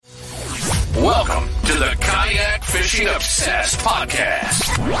Fishing Obsessed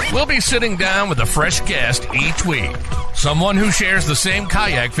podcast. We'll be sitting down with a fresh guest each week. Someone who shares the same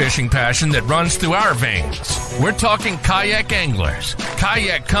kayak fishing passion that runs through our veins. We're talking kayak anglers,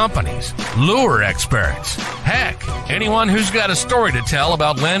 kayak companies, lure experts. Heck, anyone who's got a story to tell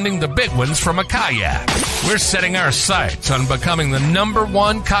about landing the big ones from a kayak. We're setting our sights on becoming the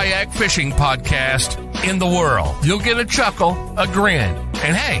 #1 kayak fishing podcast in the world. You'll get a chuckle, a grin,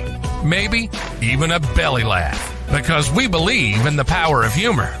 and hey, maybe even a belly laugh. Because we believe in the power of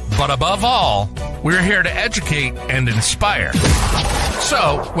humor. But above all, we're here to educate and inspire.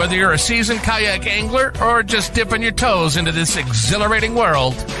 So, whether you're a seasoned kayak angler or just dipping your toes into this exhilarating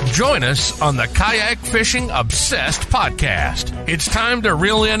world, join us on the Kayak Fishing Obsessed podcast. It's time to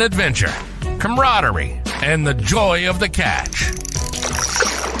reel in adventure, camaraderie, and the joy of the catch.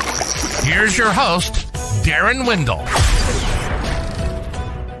 Here's your host, Darren Wendell.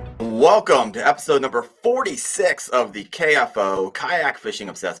 Welcome to episode number 46 of the KFO, Kayak Fishing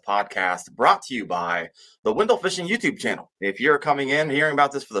Obsessed podcast, brought to you by the Wendell Fishing YouTube channel. If you're coming in, hearing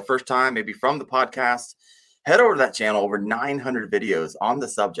about this for the first time, maybe from the podcast, head over to that channel, over 900 videos on the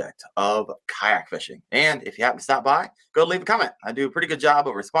subject of kayak fishing. And if you happen to stop by, go leave a comment. I do a pretty good job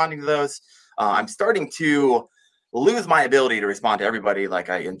of responding to those. I'm starting to lose my ability to respond to everybody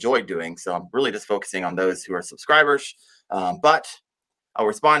like I enjoyed doing. So I'm really just focusing on those who are subscribers. But I'll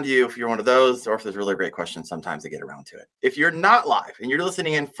respond to you if you're one of those, or if there's really great questions, sometimes I get around to it. If you're not live and you're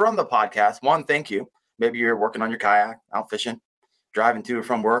listening in from the podcast, one, thank you. Maybe you're working on your kayak, out fishing, driving to or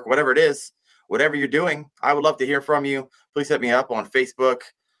from work, whatever it is, whatever you're doing, I would love to hear from you. Please hit me up on Facebook,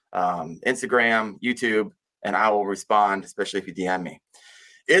 Instagram, YouTube, and I will respond, especially if you DM me.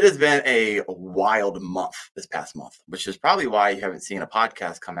 It has been a wild month this past month, which is probably why you haven't seen a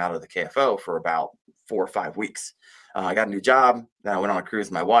podcast come out of the KFO for about 4 or 5 weeks. I got a new job. Then I went on a cruise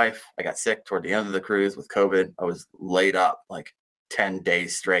with my wife. I got sick toward the end of the cruise with COVID. I was laid up like 10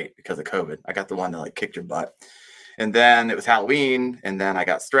 days straight because of COVID. I got the one that like kicked your butt. And then it was Halloween. And then I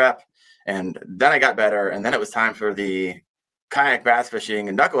got strep. And then I got better. And then it was time for the kayak bass fishing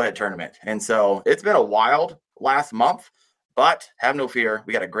and knucklehead tournament. And so it's been a wild last month, but have no fear.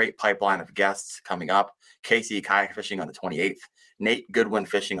 We got a great pipeline of guests coming up. Casey kayak fishing on the 28th. Nate Goodwin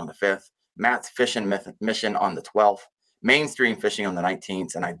fishing on the 5th. Matt's fishing mission on the 12th, mainstream fishing on the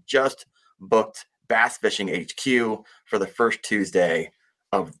 19th, and I just booked Bass Fishing HQ for the first Tuesday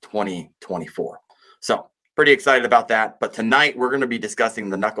of 2024. So pretty excited about that. But tonight we're going to be discussing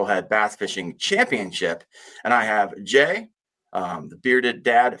the Knucklehed Bass Fishing Championship, and I have Jay, the bearded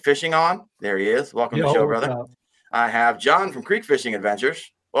dad, fishing on. There he is. Welcome to the show, brother. I have John from Creek Fishing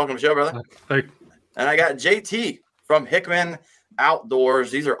Adventures. Welcome to the show, brother. Thank you. And I got JT from Hickman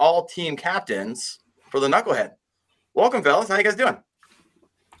Outdoors. These are all team captains for the Knucklehead. Welcome, fellas. How you guys doing?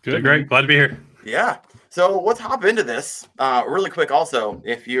 Good, great. Glad to be here. Yeah. So let's hop into this really quick. Also,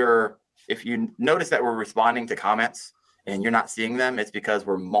 if you notice that we're responding to comments and you're not seeing them, it's because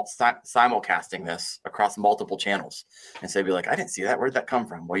we're simulcasting this across multiple channels. And so be like, I didn't see that. Where'd that come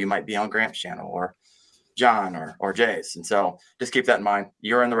from? Well, you might be on Grant's channel or John or Jay's. And so just keep that in mind.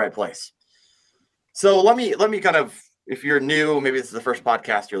 You're in the right place. So let me kind of, if you're new, maybe this is the first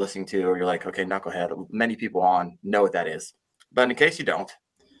podcast you're listening to, or you're like, okay, Knucklehead, many people on know what that is. But in case you don't,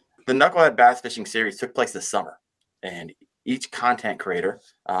 the Knucklehead Bass Fishing Series took place this summer. And each content creator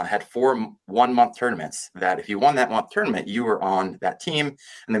had 4 one-month tournaments that if you won that month tournament, you were on that team.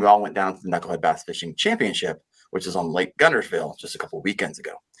 And then we all went down to the Knucklehead Bass Fishing Championship, which is on Lake Guntersville just a couple of weekends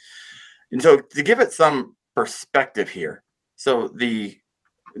ago. And so to give it some perspective here, so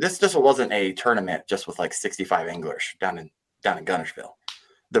this just wasn't a tournament just with like 65 anglers down in Guntersville.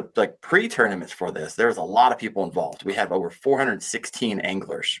 The pre-tournaments for this, there was a lot of people involved. We had over 416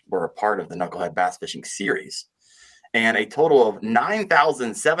 anglers were a part of the Knucklehead Bass Fishing Series, and a total of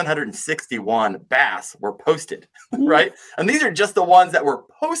 9,761 bass were posted. Right, and these are just the ones that were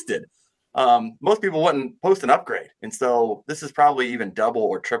posted. Most people wouldn't post an upgrade, and so this is probably even double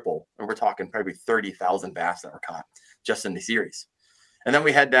or triple. And we're talking probably 30,000 bass that were caught just in the series. And then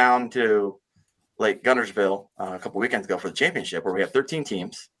we head down to Lake Guntersville a couple weekends ago for the championship, where we have 13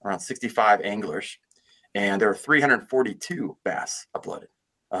 teams, around 65 anglers, and there are 342 bass uploaded.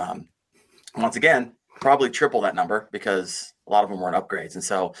 Once again, probably triple that number because a lot of them weren't upgrades. And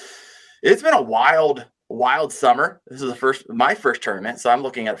so it's been a wild summer. This is my first tournament, so I'm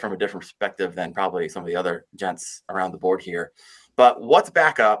looking at it from a different perspective than probably some of the other gents around the board here. But what's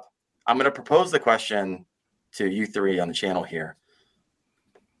back up? I'm going to propose the question to you three on the channel here.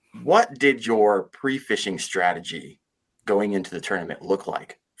 What did your pre-fishing strategy going into the tournament look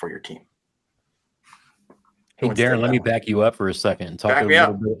like for your team? Hey, Darren, let me back you up for a second and talk Back a me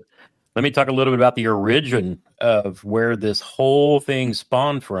little up. bit let me talk a little bit about the origin of where this whole thing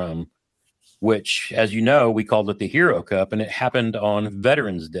spawned from, which, as you know, we called it the Hero Cup, and it happened on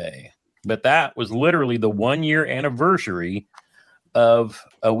Veterans Day. But that was literally the 1-year anniversary of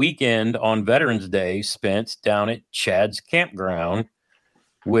a weekend on Veterans Day spent down at Chad's campground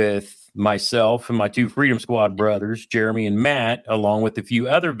with myself and my 2 Freedom Squad brothers, Jeremy and Matt, along with a few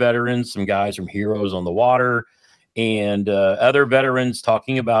other veterans, some guys from Heroes on the Water, and other veterans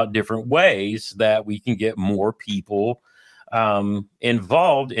talking about different ways that we can get more people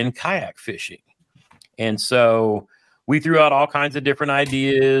involved in kayak fishing. And so we threw out all kinds of different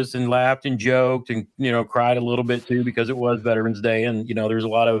ideas and laughed and joked and, cried a little bit too, because it was Veterans Day. And, there's a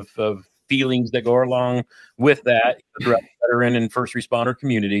lot of feelings that go along with that throughout the veteran and first responder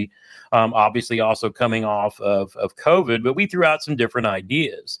community. Obviously also coming off of COVID, but we threw out some different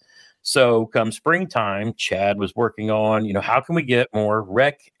ideas. So come springtime, Chad was working on, how can we get more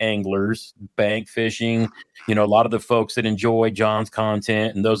rec anglers, bank fishing, a lot of the folks that enjoy John's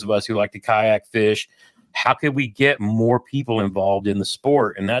content and those of us who like to kayak fish, how could we get more people involved in the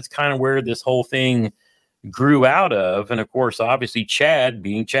sport? And that's kind of where this whole thing grew out of. And of course, obviously Chad,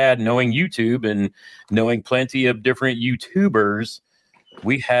 being Chad, knowing YouTube and knowing plenty of different YouTubers,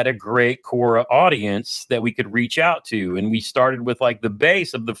 we had a great core audience that we could reach out to. And we started with like the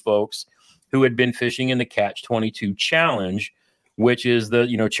base of the folks who had been fishing in the Catch 22 Challenge, which is the,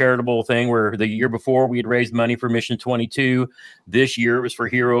 charitable thing where the year before we had raised money for Mission 22. This year it was for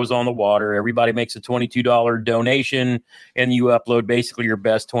Heroes on the Water. Everybody makes a $22 donation and you upload basically your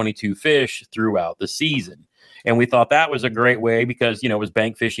best 22 fish throughout the season. And we thought that was a great way because, it was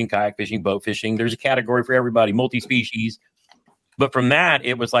bank fishing, kayak fishing, boat fishing. There's a category for everybody, multi-species. But from that,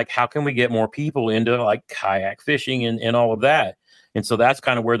 it was like, how can we get more people into like kayak fishing and all of that? And so that's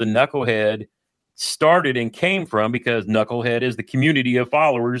kind of where the Knucklehead started and came from, because Knucklehead is the community of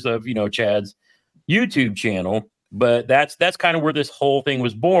followers of, Chad's YouTube channel. But that's kind of where this whole thing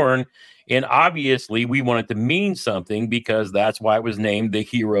was born. And obviously we wanted to mean something, because that's why it was named the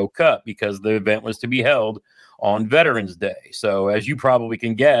Hero Cup, because the event was to be held on Veterans Day. So as you probably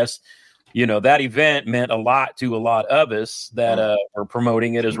can guess, that event meant a lot to a lot of us that are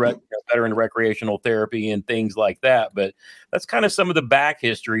promoting it as veteran recreational therapy and things like that. But that's kind of some of the back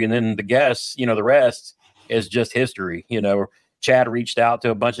history. And then the rest is just history. Chad reached out to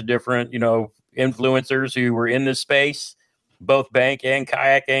a bunch of different, influencers who were in this space, both bank and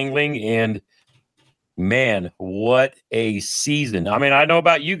kayak angling. And man, what a season. I mean, I know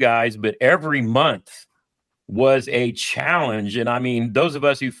about you guys, but every month was a challenge. And I mean, those of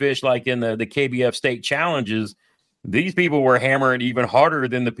us who fish like in the KBF state challenges, these people were hammering even harder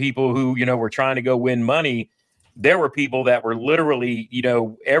than the people who, were trying to go win money. There were people that were literally,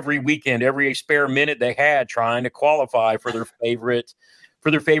 every weekend, every spare minute they had trying to qualify for their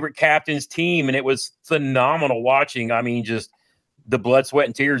favorite captain's team. And it was phenomenal watching. I mean, just the blood, sweat,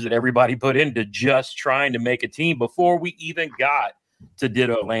 and tears that everybody put into just trying to make a team before we even got to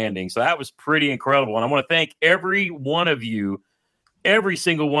Ditto Landing. So that was pretty incredible. And I want to thank every single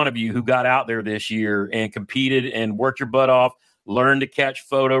one of you who got out there this year and competed and worked your butt off, learned to catch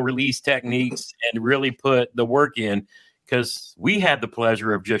photo release techniques, and really put the work in, because we had the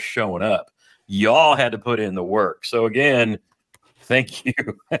pleasure of just showing up. Y'all had to put in the work. So again, thank you.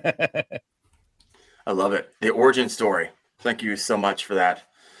 I love it. The origin story. Thank you so much for that.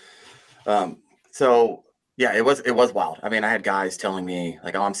 So yeah, it was wild. I mean, I had guys telling me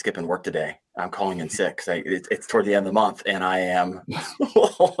like, "Oh, I'm skipping work today. I'm calling in sick. It's toward the end of the month, and I am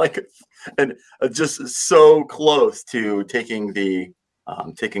just so close to taking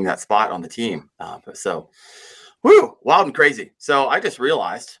that spot on the team." Woo, wild and crazy. So I just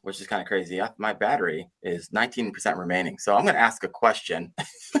realized, which is kind of crazy, my battery is 19% remaining. So I'm going to ask a question.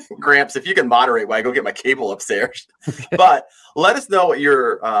 Gramps, if you can moderate while I go get my cable upstairs. But let us know what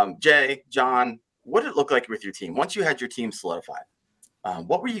your Jay, John, what did it look like with your team once you had your team solidified?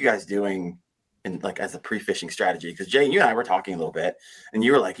 What were you guys doing as a pre-fishing strategy? Because Jay, you and I were talking a little bit, and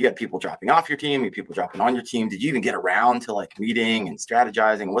you were like, you had people dropping off your team, you had people dropping on your team. Did you even get around to like meeting and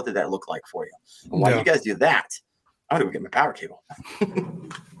strategizing? What did that look like for you? And while you guys do that, I'm gonna go get my power cable.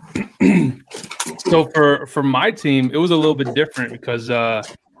 So for my team, it was a little bit different because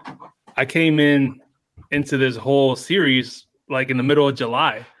I came into this whole series like in the middle of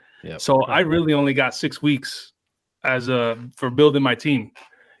July. Yep. So I really only got 6 weeks for building my team.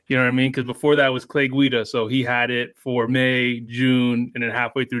 You know what I mean? Because before that was Clay Guida, so he had it for May, June, and then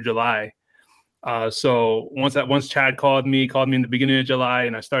halfway through July. So once Chad called me in the beginning of July,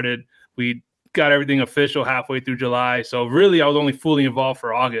 and we got everything official halfway through July. So really, I was only fully involved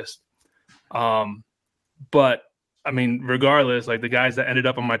for August. But I mean, regardless, like the guys that ended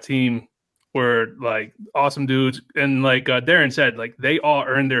up on my team were like awesome dudes. And like Darren said, like they all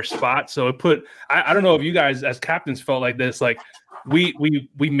earned their spot. So it put, I don't know if you guys as captains felt like this, like we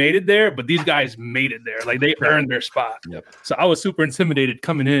made it there, but these guys made it there. Like they earned their spot. Yep. So I was super intimidated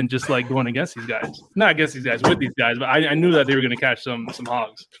coming in, just like going against these guys, not against these guys, with these guys, but I knew that they were going to catch some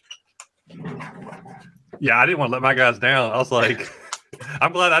hogs. Yeah, I didn't want to let my guys down. I was like,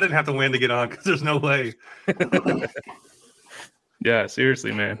 I'm glad I didn't have to win to get on because there's no way. Yeah,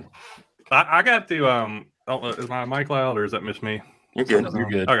 seriously, man. I got to is my mic loud or is that miss me? You're good. You're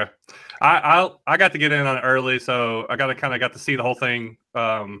good. Okay. I got to get in on it early, so I got to see the whole thing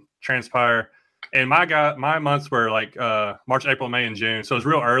transpire. And my months were like March, April, May, and June, so it was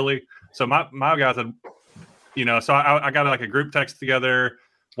real early. So my guys had, so I got like a group text together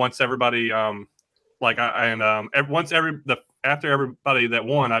once everybody after everybody that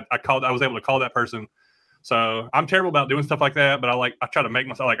won, I was able to call that person. So I'm terrible about doing stuff like that, but I try to make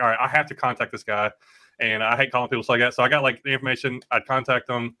myself like, all right, I have to contact this guy, and I hate calling people like that. So I got like the information. I'd contact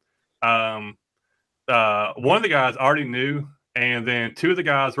them. One of the guys I already knew, and then two of the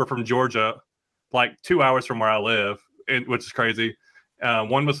guys were from Georgia, like 2 hours from where I live, which is crazy.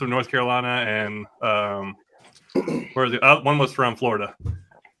 One was from North Carolina, and one was from Florida.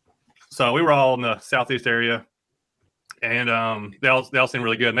 So we were all in the southeast area. And they all seem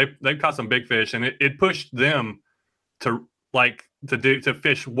really good. And they've caught some big fish, and it pushed them to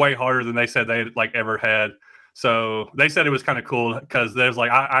fish way harder than they said they like ever had. So they said it was kind of cool because there's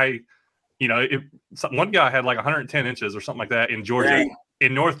like one guy had like 110 inches or something like that in Georgia, Dang.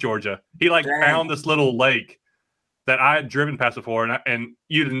 in North Georgia. He found this little lake that I had driven past before, and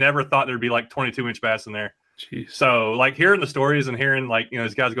you'd never thought there'd be like 22-inch bass in there. Jeez. So like hearing the stories and hearing like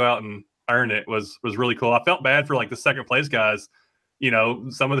these guys go out and earn it was really cool. I felt bad for like the second place guys.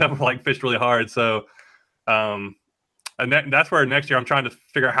 Some of them like fished really hard. So, and that's where next year I'm trying to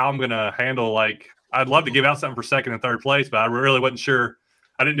figure out how I'm going to handle. Like, I'd love to give out something for second and third place, but I really wasn't sure.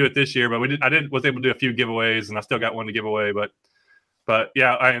 I didn't do it this year, but was able to do a few giveaways, and I still got one to give away. But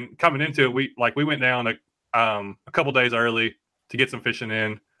yeah, and coming into it, we went down a couple days early to get some fishing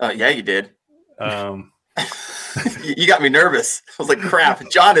in. Yeah, you did. You got me nervous. I was like, crap,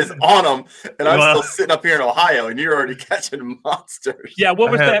 John is on them, and I'm still sitting up here in Ohio, and you're already catching monsters. Yeah,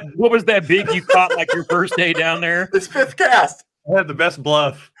 what was that big you caught like your first day down there? This fifth cast. I had the best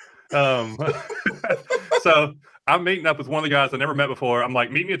bluff. So I'm meeting up with one of the guys I never met before. I'm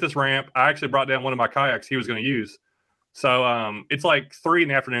like, meet me at this ramp. I actually brought down one of my kayaks he was going to use. So it's like 3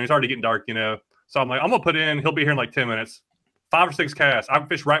 PM. It's already getting dark, So I'm like, I'm going to put in. He'll be here in like 10 minutes. 5 or 6 casts. I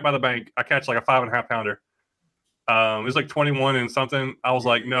fish right by the bank. I catch like a 5.5 pounder. It was like 21 and something. I was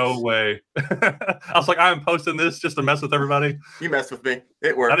like, no way. I was like, I'm posting this just to mess with everybody. You messed with me.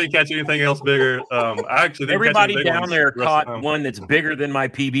 It worked. I didn't catch anything else bigger. I actually didn't Everybody catch any big down ones there the caught one that's bigger than my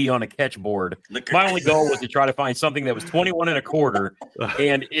PB on a catch board. My only goal was to try to find something that was 21 1/4.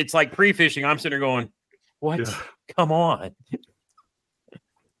 And it's like pre-fishing. I'm sitting there going, what? Yeah. Come on.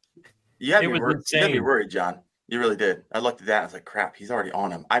 You had me worried, John. You really did. I looked at that. I was like, crap, he's already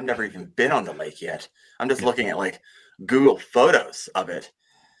on him. I've never even been on the lake yet. I'm just looking at like Google photos of it.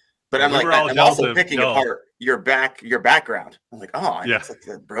 But I'm I'm also picking apart your background. I'm like, it's like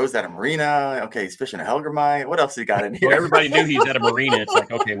the bro's at a marina. Okay, he's fishing a Helgermite. What else he got in here? Well, everybody knew he's at a marina. It's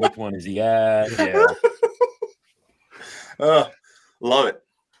like, okay, which one is he at? Yeah. Love it.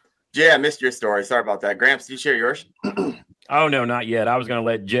 Jay, I missed your story. Sorry about that. Gramps, did you share yours? Oh, no, not yet. I was going to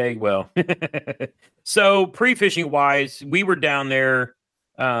let Jay. So pre-fishing wise, we were down there.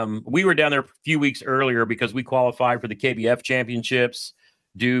 A few weeks earlier because we qualified for the KBF championships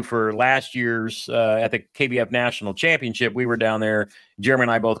due for last year's at the KBF National Championship. We were down there. Jeremy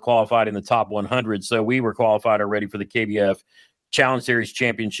and I both qualified in the top 100. So we were qualified already for the KBF Challenge Series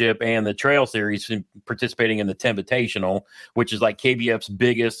Championship and the Trail Series, participating in the Tempitational, which is like KBF's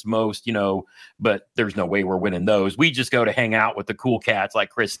biggest, most, but there's no way we're winning those. We just go to hang out with the cool cats like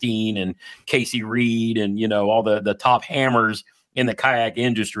Christine and Casey Reed and, all the top hammers in the kayak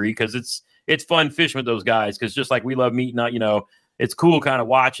industry, because it's fun fishing with those guys, because just like we love meeting out, it's cool kind of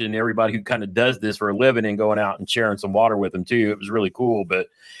watching everybody who kind of does this for a living and going out and sharing some water with them too. It was really cool. But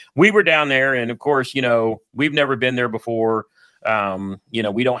we were down there, and of course, we've never been there before.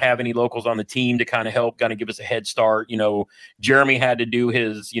 We don't have any locals on the team to kind of help kind of give us a head start. Jeremy had to do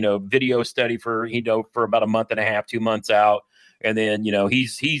his, video study for about a month and a half, 2 months out. And then,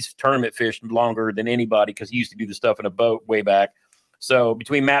 he's tournament fished longer than anybody because he used to do the stuff in a boat way back. So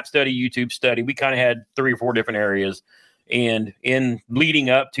between map study, YouTube study, we kind of had 3 or 4 different areas. And in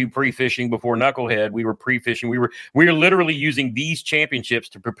leading up to pre-fishing before Knucklehead, we were pre-fishing. We were literally using these championships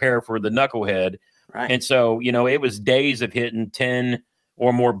to prepare for the Knucklehead. Right. And so, you know, it was days of hitting 10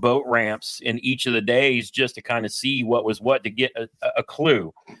 or more boat ramps in each of the days just to kind of see what was what, to get a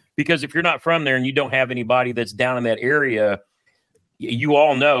clue. Because if you're not from there and you don't have anybody that's down in that area, you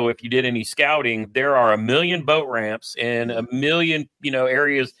all know, if you did any scouting, there are a million boat ramps and a million, you know,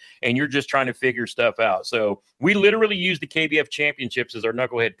 areas, and you're just trying to figure stuff out. So we literally used the KBF championships as our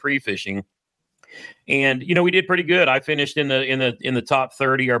knucklehead pre-fishing. And, you know, we did pretty good. I finished in the top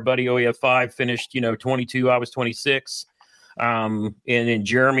 30. Our buddy OEF5 finished, you know, 22. I was 26. And then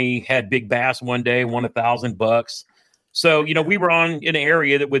Jeremy had big bass one day, won $1,000. So, you know, we were on in an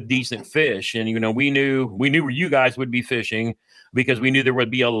area that with decent fish, and, you know, we knew where you guys would be fishing, because we knew there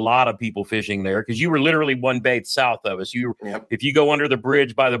would be a lot of people fishing there, because you were literally one bay south of us. If you go under the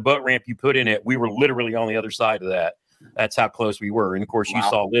bridge by the boat ramp you put in it, we were literally on the other side of that. That's how close we were. And of course, you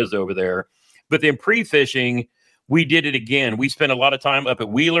saw Liz over there. But then pre-fishing, we did it again. We spent a lot of time up at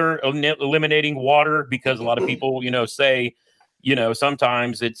Wheeler eliminating water, because a lot of people, you know, say, you know,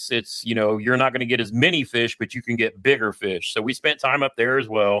 sometimes it's, you know, you're not going to get as many fish, but you can get bigger fish. So we spent time up there as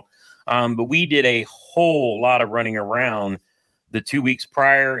well. But we did a whole lot of running around the 2 weeks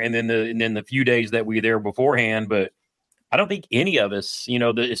prior, and then the few days that we were there beforehand. But I don't think any of us, you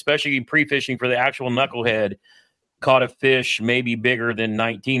know, especially pre-fishing for the actual knucklehead, caught a fish maybe bigger than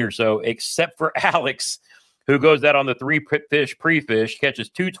 19 or so, except for Alex, who goes out on the 3 fish pre-fish, catches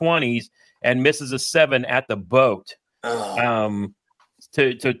 2 20s and misses a 7 at the boat to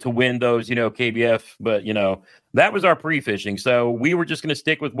win those, you know, KBF. But, you know, that was our pre-fishing. So we were just going to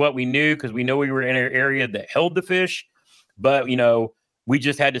stick with what we knew, because we know we were in an area that held the fish. But, you know, we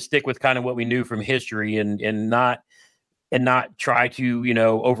just had to stick with kind of what we knew from history, and not try to, you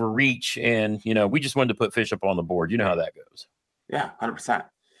know, overreach. And, you know, we just wanted to put fish up on the board. You know how that goes. Yeah, 100%.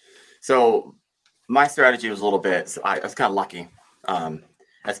 So my strategy was a little bit, so I was kind of lucky.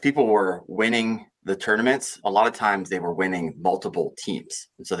 As people were winning the tournaments, a lot of times they were winning multiple teams.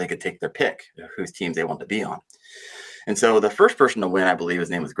 And so they could take their pick of whose teams they wanted to be on. And so the first person to win, I believe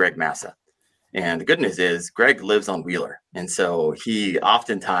his name was Greg Massa. And the good news is Greg lives on Wheeler. And so he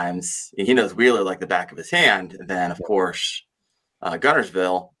knows Wheeler like the back of his hand. And then, of course,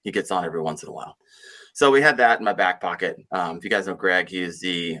 Guntersville, he gets on every once in a while. So we had that in my back pocket. If you guys know Greg, he is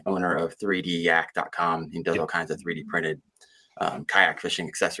the owner of 3dyak.com. He does all kinds of 3D printed kayak fishing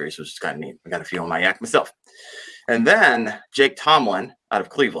accessories, which is kind of neat. I got a few on my yak myself. And then Jake Tomlin out of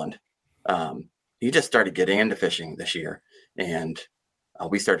Cleveland, he just started getting into fishing this year. And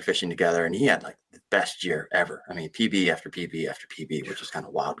we started fishing together, and he had like the best year ever. I mean, PB after PB after PB, which was kind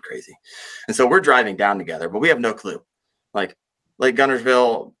of wild, crazy. And so we're driving down together, but we have no clue. Like Lake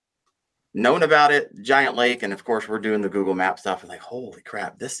Guntersville, known about it, giant lake. And of course, we're doing the Google Map stuff. And like, holy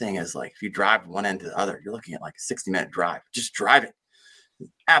crap, this thing is like, if you drive one end to the other, you're looking at like a 60-minute drive. Just driving.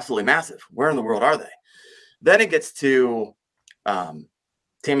 Absolutely massive. Where in the world are they? Then it gets to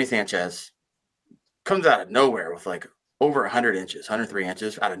Tammy Sanchez, comes out of nowhere with like over 100 inches, 103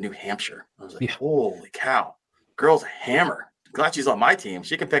 inches out of New Hampshire. I was like, holy cow, girl's a hammer. Glad she's on my team.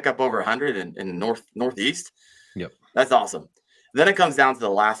 She can pick up over 100 in northeast. Yep. That's awesome. Then it comes down to the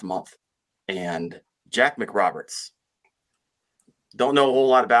last month, and Jack McRoberts. Don't know a whole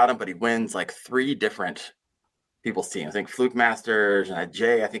lot about him, but he wins like 3 different people's teams. I think Fluke Masters, and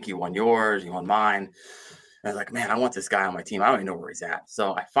Jay, I think he won yours, he won mine. And I was like, man, I want this guy on my team. I don't even know where he's at.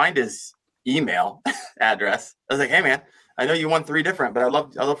 So I find his email address. I was like, hey man, I know you won 3 different, but I'd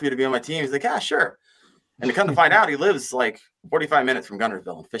love for you to be on my team. He's like, yeah, sure. And to come to find out, he lives like 45 minutes from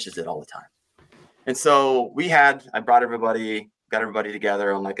Guntersville and fishes it all the time. And so I brought everybody, got everybody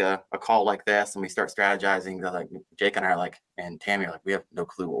together on like a call like this, and we start strategizing. Like Jake and I are like, and Tammy are like, we have no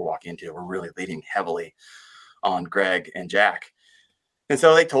clue what we're walking into. We're really leaning heavily on Greg and Jack. And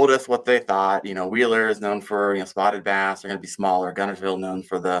so they told us what they thought. You know, Wheeler is known for, you know, spotted bass. They're going to be smaller. Guntersville known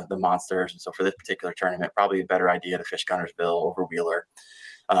for the monsters. And so for this particular tournament, probably a better idea to fish Guntersville over Wheeler.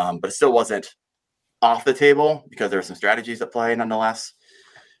 But it still wasn't off the table, because there were some strategies at play nonetheless.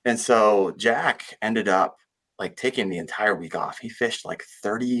 And so Jack ended up like taking the entire week off. He fished like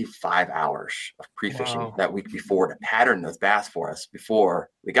 35 hours of pre-fishing that week before to pattern those bass for us before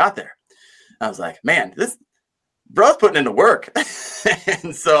we got there. I was like, man, this bro's putting into work.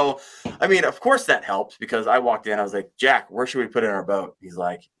 And so, I mean, of course that helped, because I walked in, I was like, Jack, where should we put in our boat? He's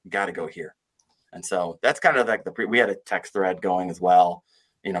like, you got to go here. And so that's kind of like we had a text thread going as well.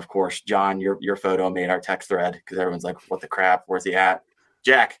 You know, of course, John, your photo made our text thread, because everyone's like, what the crap? Where's he at?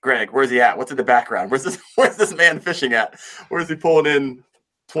 Jack, Greg, where's he at? What's in the background? Where's this man fishing at? Where's he pulling in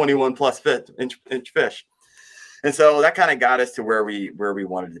 21 plus inch fish? And so that kind of got us to where we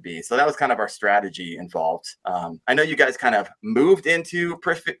wanted to be. So that was kind of our strategy involved. I know you guys kind of moved into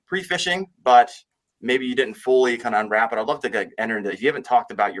pre-fishing, but maybe you didn't fully kind of unwrap it. I'd love to enter into, if you haven't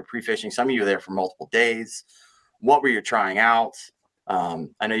talked about your pre-fishing, some of you were there for multiple days. What were you trying out?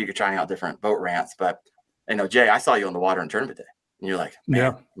 I know you were trying out different boat ramps, but Jay, I saw you on the water on tournament day, and you're like,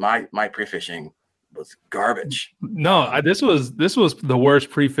 man, my pre-fishing was garbage. No, this was the worst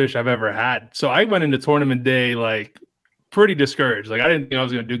pre-fish I've ever had. So I went into tournament day like pretty discouraged. Like I didn't think I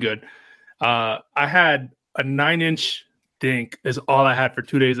was going to do good. I had a 9-inch dink is all I had for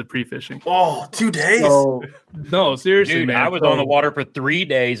 2 days of pre-fishing. Oh, 2 days? So, no, seriously, dude, man. I was on the water for 3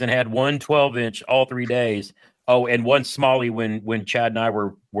 days and had one 12-inch all 3 days. Oh, and one smallie when Chad and I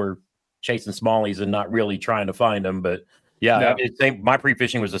were chasing smallies and not really trying to find them. But yeah. My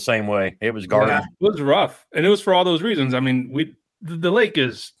pre-fishing was the same way. It was garbage. Yeah, it was rough, and it was for all those reasons. I mean, the lake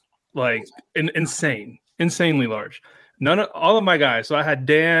is like insanely large. All of my guys. So I had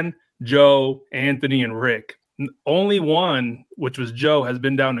Dan, Joe, Anthony, and Rick. Only one, which was Joe, has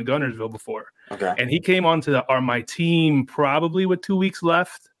been down to Guntersville before. Okay, and he came onto my team probably with 2 weeks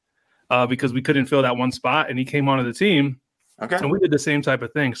left because we couldn't fill that one spot, and he came onto the team. Okay. And we did the same type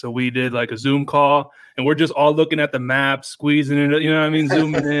of thing. So we did like a Zoom call, and we're just all looking at the map, squeezing it, you know what I mean,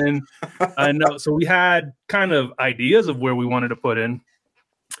 zooming in. I know. So we had kind of ideas of where we wanted to put in.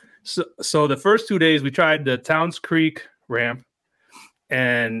 So the first 2 days we tried the Towns Creek ramp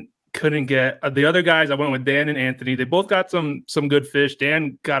and couldn't get the other guys. I went with Dan and Anthony. They both got some good fish.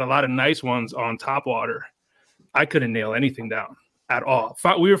 Dan got a lot of nice ones on top water. I couldn't nail anything down at all.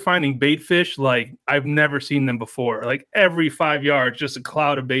 We were finding bait fish like I've never seen them before. Like every 5 yards, just a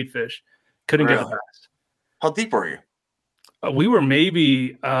cloud of bait fish. Couldn't get past. How deep were you? We were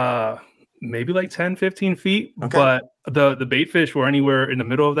maybe like 10, 15 feet, but the bait fish were anywhere in the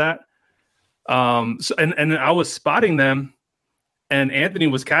middle of that. So, and I was spotting them, and Anthony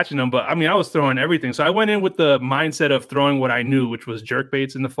was catching them. But I mean, I was throwing everything. So I went in with the mindset of throwing what I knew, which was jerk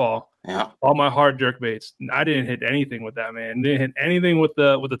baits in the fall. Yeah, all my hard jerk baits. I didn't hit anything with that, man. Didn't hit anything with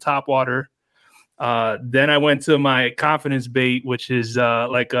the top water. Then I went to my confidence bait, which is just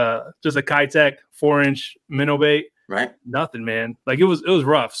a Kitech 4-inch minnow bait. Right. Nothing, man. Like it was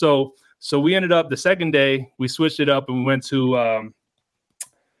rough. So we ended up the second day, we switched it up and we went to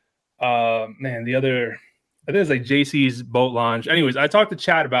the other, I think it's like JC's boat launch. Anyways, I talked to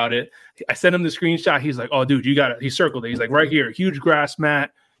Chad about it. I sent him the screenshot. He's like, oh dude, you got it. He circled it. He's like, right here, huge grass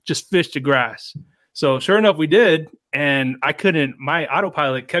mat, just fish to grass. So sure enough, we did. And my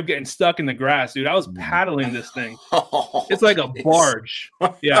autopilot kept getting stuck in the grass, dude. I was paddling this thing. It's like a barge.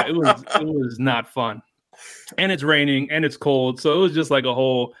 Yeah, it was not fun. And it's raining and it's cold. So it was just like a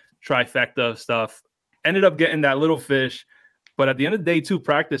whole trifecta of stuff. Ended up getting that little fish. But at the end of day 2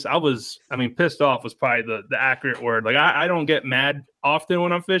 practice, pissed off was probably the accurate word. Like I don't get mad often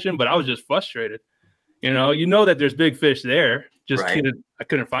when I'm fishing, but I was just frustrated. You know that there's big fish there. I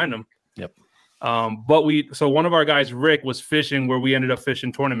couldn't find them. Yep. So one of our guys, Rick, was fishing where we ended up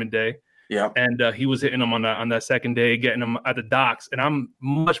fishing tournament day. Yeah. And he was hitting them on that second day, getting them at the docks. And I'm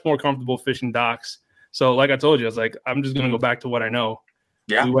much more comfortable fishing docks. So like I told you, I was like, I'm just going to go back to what I know.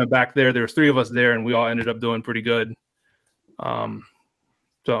 Yeah. We went back there. There was 3 of us there, and we all ended up doing pretty good.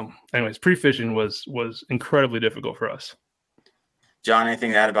 So anyways, pre-fishing was incredibly difficult for us. John,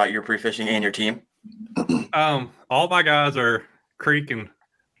 anything to add about your pre-fishing and your team? All my guys are creek and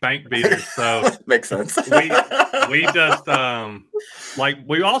bank beaters, so makes sense. we just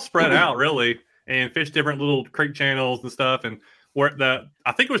we all spread out really and fished different little creek channels and stuff. And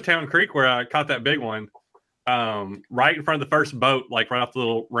I think it was Town Creek where I caught that big one, right in front of the first boat, like right off the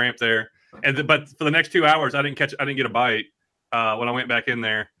little ramp there. But for the next 2 hours, I didn't get a bite when I went back in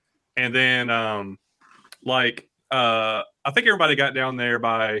there. And then I think everybody got down there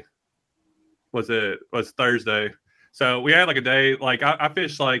by was Thursday. So we had like a day, like I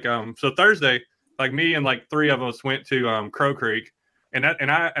fished so Thursday, like me and like 3 of us went to Crow Creek, and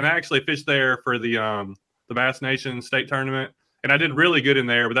I actually fished there for the Bass Nation state tournament, and I did really good in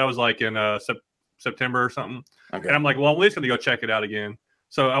there, but that was like in September or something. Okay. And I'm like, well, I'm at least gonna go check it out again.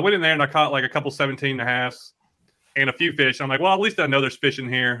 So I went in there and I caught like a couple 17.5s and a few fish. I'm like, well, at least I know there's fish in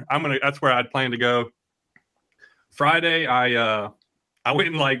here. That's where I'd planned to go. Friday, I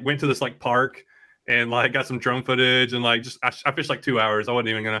went and went to this park and got some drone footage and I fished 2 hours. I wasn't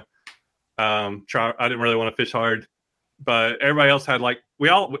even gonna try. I didn't really want to fish hard, but everybody else had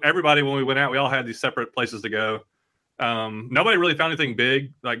everybody when we went out, we all had these separate places to go. Nobody really found anything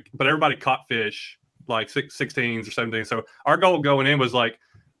big, but everybody caught fish 16s or 17. So our goal going in was I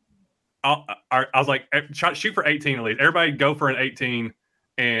was like, try shoot for 18 at least. Everybody go for an 18,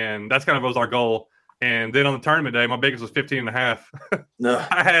 and that's kind of was our goal. And then on the tournament day, my biggest was 15.5. No.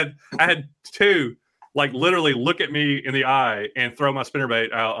 I had 2 literally look at me in the eye and throw my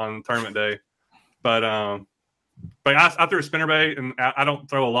spinnerbait out on tournament day. But I threw a spinnerbait, and I don't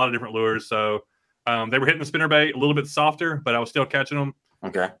throw a lot of different lures, so they were hitting the spinnerbait a little bit softer, but I was still catching them.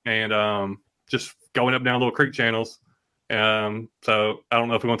 Okay. And just going up down little creek channels. So I don't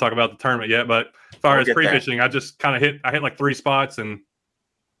know if we want to talk about the tournament yet, but as far as pre-fishing, I just kind of hit like 3 spots, and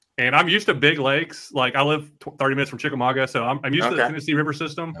I'm used to big lakes. Like I live 30 minutes from Chickamauga, so I'm used to the Tennessee River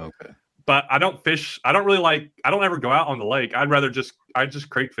system. Okay. But I don't fish. I don't ever go out on the lake. I just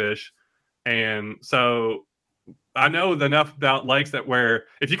creek fish. And so I know enough about lakes that where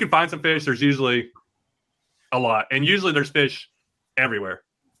if you can find some fish, there's usually a lot. And usually there's fish everywhere.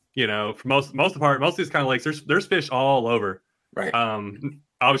 You know, for most of the part, most of these kind of lakes, there's fish all over. Right.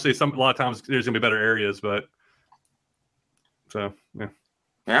 Obviously a lot of times there's gonna be better areas, but so yeah.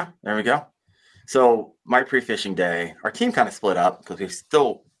 Yeah, there we go. So my pre-fishing day, our team kind of split up because we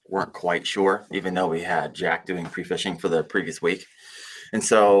still weren't quite sure, even though we had Jack doing pre-fishing for the previous week. And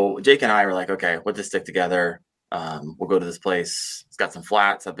so Jake and I were like, okay, we'll just stick together. We'll go to this place. It's got some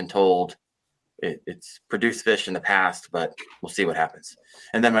flats, I've been told. It's produced fish in the past, but we'll see what happens.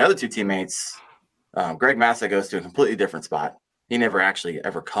 And then my other 2 teammates, Greg Massa goes to a completely different spot. He never actually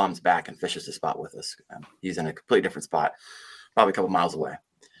ever comes back and fishes the spot with us. He's in a completely different spot, probably a couple miles away.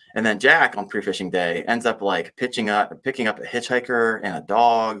 And then Jack on pre-fishing day ends up like picking up a hitchhiker and a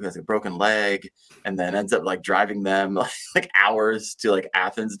dog who has a broken leg, and then ends up like driving them like hours to like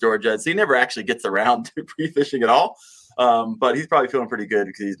Athens, Georgia. So he never actually gets around to pre-fishing at all. But he's probably feeling pretty good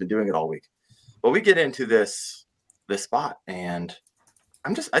because he's been doing it all week. But we get into this spot, and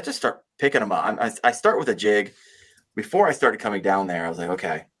I just start picking them up. I start with a jig. Before I started coming down there, I was like,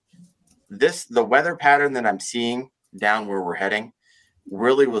 okay, the weather pattern that I'm seeing down where we're heading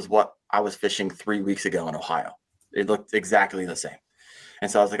really was what I was fishing 3 weeks ago in Ohio. It looked exactly the same. And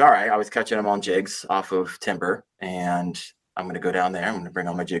so I was like, all right, I was catching them on jigs off of timber, and I'm going to go down there. I'm going to bring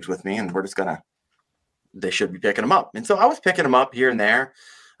all my jigs with me, and they should be picking them up. And so I was picking them up here and there.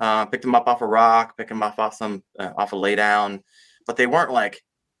 Picked them up off a rock, picked them up off a lay down, but they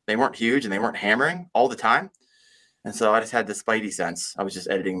weren't huge and they weren't hammering all the time. And so I just had this spidey sense. I was just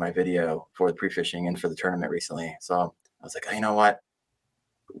editing my video for the pre-fishing and for the tournament recently. So I was like, oh, you know what?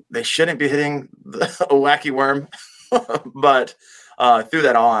 They shouldn't be hitting a wacky worm, but threw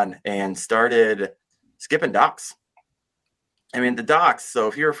that on and started skipping docks. I mean, the docks. So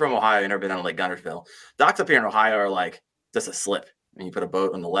if you're from Ohio, you've never been on Lake Guntersville, docks up here in Ohio are like just a slip. And you put a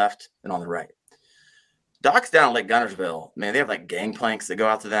boat on the left and on the right. Docks down at Lake Guntersville, man, they have like gangplanks that go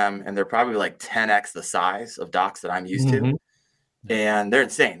out to them, and they're probably like 10x the size of docks that I'm used to. And they're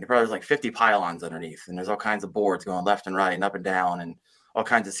insane. They're probably like 50 pylons underneath, and there's all kinds of boards going left and right and up and down, and all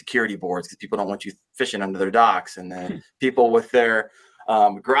kinds of security boards because people don't want you fishing under their docks. And then people with their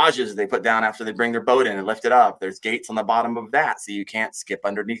garages they put down after they bring their boat in and lift it up. There's gates on the bottom of that, so you can't skip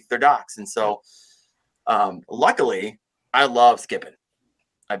underneath their docks. And so luckily, I love skipping.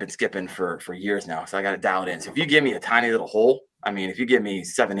 I've been skipping for years now, so I got it dialed in. So if you give me a tiny little hole, I mean, if you give me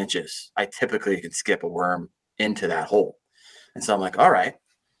 7 inches, I typically can skip a worm into that hole. And so I'm like, all right,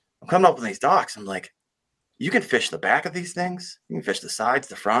 I'm coming up with these docks. I'm like, you can fish the back of these things. You can fish the sides,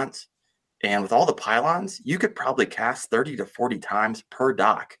 the fronts. And with all the pylons, you could probably cast 30 to 40 times per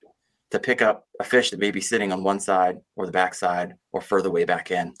dock to pick up a fish that may be sitting on one side or the back side or further way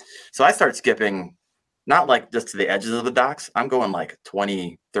back in. So I start skipping, not like just to the edges of the docks. I'm going like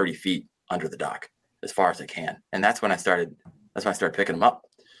 20, 30 feet under the dock as far as I can. And that's when I started picking them up.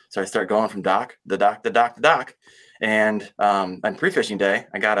 So I started going from dock to dock. And on pre-fishing day,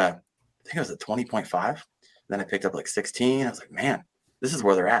 I think it was a 20.5. Then I picked up like 16. I was like, man, this is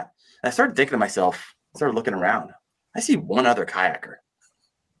where they're at. And I started thinking to myself, I started looking around. I see one other kayaker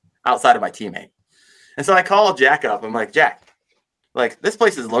outside of my teammate. And so I called Jack up. I'm like, Jack, like this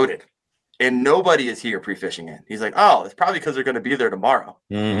place is loaded and nobody is here pre-fishing it. He's like, oh, it's probably because they're going to be there tomorrow.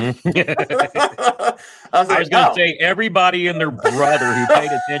 Mm-hmm. I was going to say everybody and their brother who paid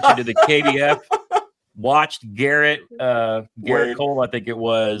attention to the KBF watched Garrett Cole, I think it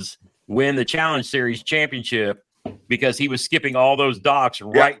was, win the Challenge Series championship because he was skipping all those docks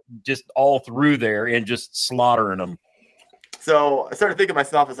just all through there and just slaughtering them. So I started thinking to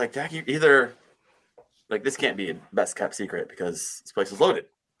myself, I was like, Jack, either like this can't be a best kept secret because this place is loaded.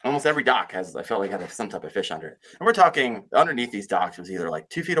 Almost every dock I felt like had some type of fish under it. And we're talking underneath these docks was either like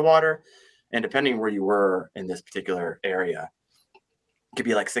 2 feet of water, and depending where you were in this particular area, it could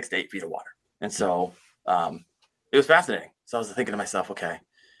be like 6 to 8 feet of water. And so it was fascinating. So I was thinking to myself, okay,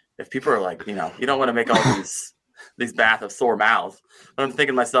 if people are like, you don't want to make all these baths of sore mouths. But I'm thinking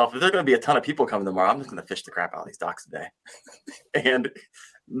to myself, if there's going to be a ton of people coming tomorrow, I'm just going to fish the crap out of these docks today and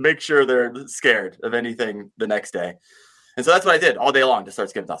make sure they're scared of anything the next day. And so that's what I did all day long. Just start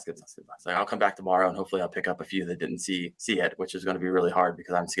skipping dots. Like I'll come back tomorrow and hopefully I'll pick up a few that didn't see it, which is going to be really hard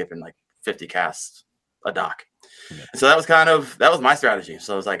because I'm skipping like 50 casts a dock. Yeah. So that was my strategy.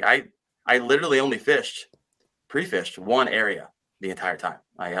 So I was like, I literally only pre-fished one area the entire time.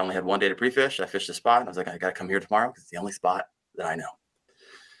 I only had one day to pre-fish. I fished a spot and I was like, I got to come here tomorrow because it's the only spot that I know.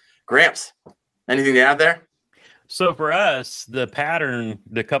 Gramps, anything to add there? So for us, the pattern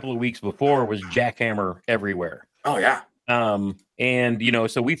the couple of weeks before was jackhammer everywhere. Oh yeah. And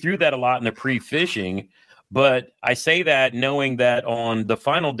so we threw that a lot in the pre-fishing, but I say that knowing that on the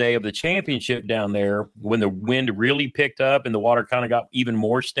final day of the championship down there, when the wind really picked up and the water kind of got even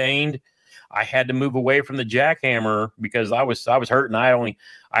more stained, I had to move away from the jackhammer because I was hurting. I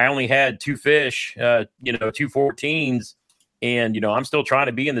only had 2 fish, 2 14s. And, I'm still trying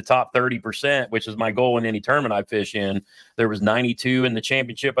to be in the top 30%, which is my goal in any tournament I fish in. There was 92 in the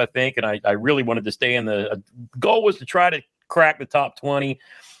championship, I think. And I really wanted to stay in the goal was to try to crack the top 20.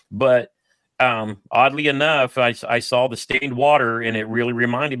 But oddly enough, I saw the stained water and it really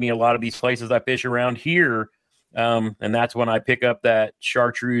reminded me a lot of these places I fish around here. And that's when I pick up that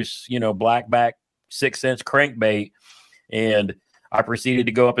chartreuse, blackback 6-cent crankbait. And I proceeded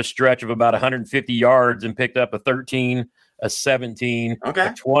to go up a stretch of about 150 yards and picked up a 13, a 17,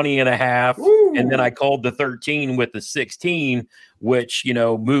 a 20 and a half. Woo. And then I called the 13 with the 16, which,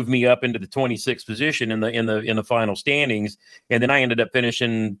 moved me up into the 26th position in the final standings. And then I ended up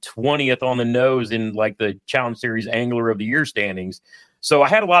finishing 20th on the nose in like the Challenge Series Angler of the Year standings. So I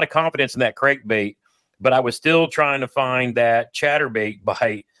had a lot of confidence in that crankbait, but I was still trying to find that chatterbait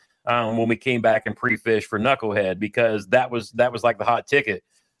bite when we came back and pre-fish for Knucklehead, because that was like the hot ticket.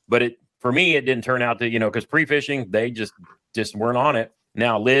 But for me, it didn't turn out to, because pre-fishing, they just weren't on it.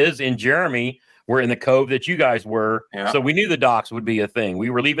 Now, Liz and Jeremy were in the cove that you guys were. Yeah. So we knew the docks would be a thing.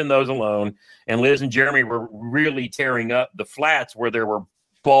 We were leaving those alone. And Liz and Jeremy were really tearing up the flats where there were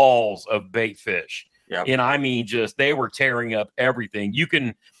balls of bait fish. Yep. And I mean, they were tearing up everything. You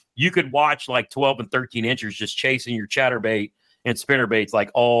could watch like 12 and 13 inches just chasing your chatterbait and spinnerbaits like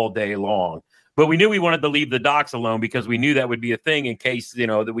all day long. But we knew we wanted to leave the docks alone because we knew that would be a thing in case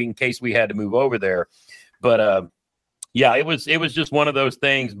we had to move over there. But yeah, it was just one of those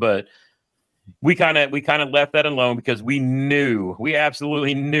things. But we kind of left that alone because we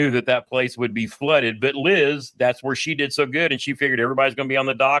absolutely knew that place would be flooded. But Liz, that's where she did so good, and she figured everybody's going to be on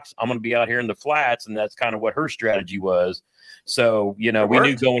the docks. I'm going to be out here in the flats, and that's kind of what her strategy was. So we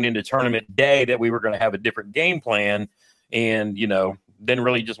knew going into tournament day that we were going to have a different game plan, and then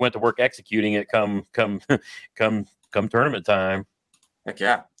really just went to work executing it come tournament time. Heck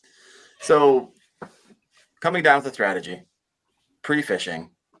yeah. So coming down with the strategy,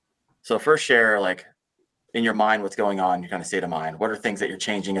 pre-fishing. So first share, like in your mind, what's going on, your kind of state of mind. What are things that you're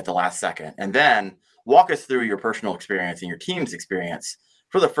changing at the last second? And then walk us through your personal experience and your team's experience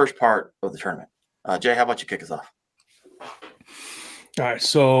for the first part of the tournament. Jay, how about you kick us off? All right.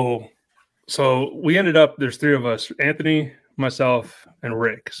 So we ended up, there's 3 of us, Anthony, myself, and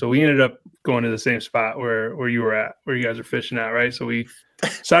Rick. So we ended up going to the same spot where you were at, where you guys are fishing at, right? So we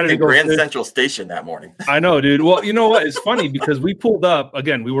decided to go Grand Central Station that morning. I know, dude. Well, you know what? It's funny because we pulled up,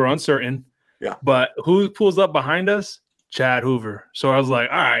 again, we were uncertain. Yeah. But who pulls up behind us? Chad Hoover. So I was like,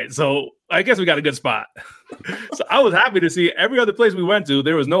 all right, so I guess we got a good spot. So I was happy to see every other place we went to,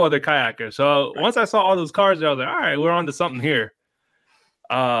 there was no other kayaker. So once I saw all those cars there, I was like, all right, we're on to something here.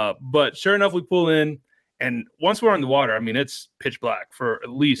 But sure enough, we pull in. And once we're on the water, I mean, it's pitch black for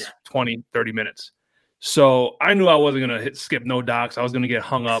at least 20, 30 minutes. So I knew I wasn't going to skip no docks. I was going to get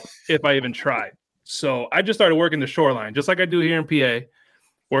hung up if I even tried. So I just started working the shoreline, just like I do here in PA.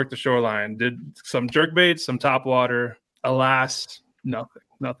 Worked the shoreline, did some jerk baits, some top water. Alas, nothing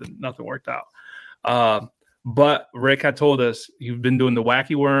worked out. But Rick had told us you've been doing the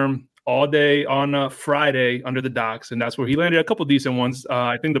wacky worm all day on Friday under the docks. And that's where he landed a couple decent ones.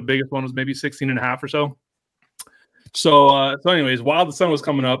 I think the biggest one was maybe 16 and a half or so. So anyways, while the sun was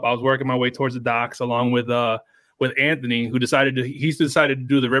coming up, I was working my way towards the docks along with Anthony, who decided to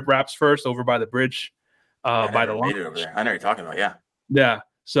do the rip wraps first over by the bridge, by the launch. Over there. I know what you're talking about. Yeah. Yeah.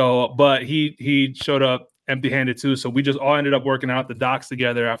 So, but he showed up empty-handed too. So we just all ended up working out the docks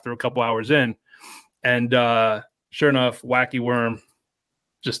together after a couple hours in, and sure enough, wacky worm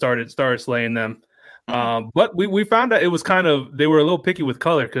just started slaying them. But we found that it was they were a little picky with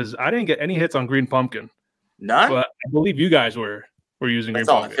color because I didn't get any hits on green pumpkin. None? But I believe you guys were using That's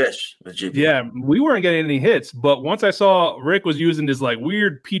green all pumpkin. Fish with GP. Yeah, we weren't getting any hits. But once I saw Rick was using this like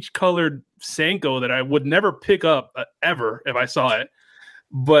weird peach-colored Senko that I would never pick up ever if I saw it.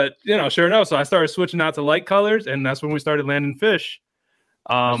 But, sure enough, so I started switching out to light colors, and that's when we started landing fish.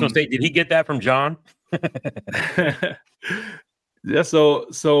 I was going to say, did he get that from John? Yeah. So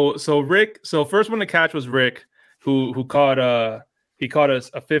Rick. So first one to catch was Rick, who caught he caught us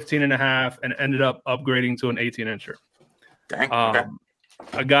a 15.5 and ended up upgrading to an 18-incher. Dang. Okay.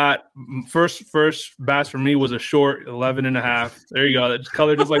 I got first bass for me was a short 11.5. There you go. It's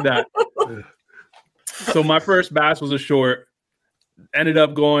colored just like that. So my first bass was a short. Ended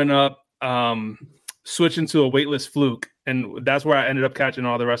up going up, switching to a weightless fluke, and that's where I ended up catching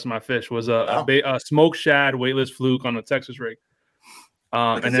all the rest of my fish. Was a smoked shad weightless fluke on a Texas rig.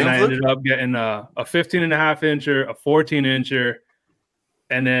 And then I ended up getting a 15.5 incher, a 14-incher,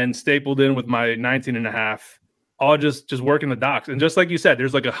 and then stapled in with my 19.5. All just working the docks. And just like you said,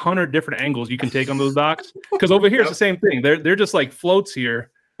 there's like 100 different angles you can take on those docks. Because over here it's the same thing. They're just like floats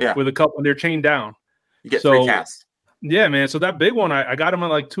here with a couple, and they're chained down. You get 3 casts. Yeah, man. So that big one, I got him at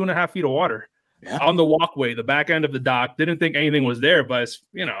like 2.5 feet of water on the walkway, the back end of the dock. Didn't think anything was there, but it's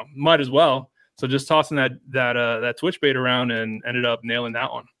mud as well. So just tossing that twitch bait around and ended up nailing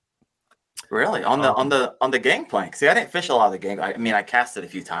that one. Really? On the gangplank. See, I didn't fish a lot of the gang. I mean, I cast it a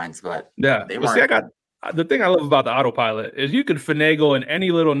few times, but yeah. They well, see, the thing I love about the autopilot is you could finagle in any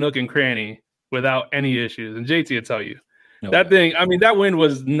little nook and cranny without any issues. And JT will tell you thing. I mean, that wind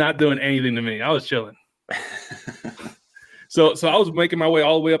was not doing anything to me. I was chilling. So I was making my way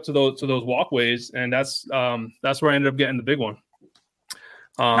all the way up to those walkways, and that's where I ended up getting the big one.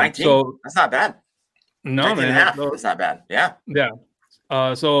 19. So that's not bad. No, man, that's not bad. Yeah.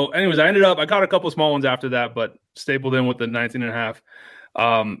 So anyways, I caught a couple small ones after that, but stapled in with the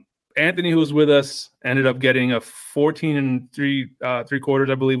 19.5. Anthony, who was with us, ended up getting a 14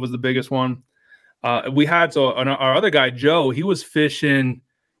 3/4, I believe, was the biggest one. We had our other guy Joe. He was fishing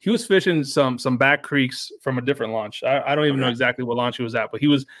some back creeks from a different launch. I don't even know exactly what launch he was at, but he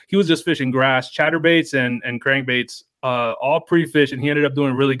was just fishing grass, chatterbaits and crankbaits, all pre-fish, and he ended up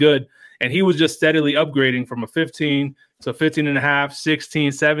doing really good. And he was just steadily upgrading from a 15 to 15.5,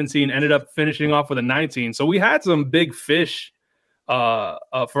 16, 17, ended up finishing off with a 19. So we had some big fish for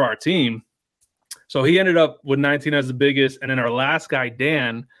our team. So he ended up with 19 as the biggest. And then our last guy,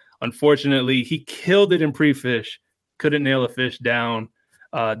 Dan, unfortunately, he killed it in pre-fish, couldn't nail a fish down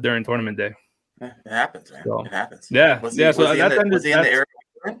during tournament day. It happens, man. It happens. Yeah. Was he in the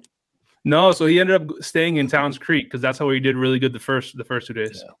area? No, so he ended up staying in Towns Creek because that's how he did really good the first 2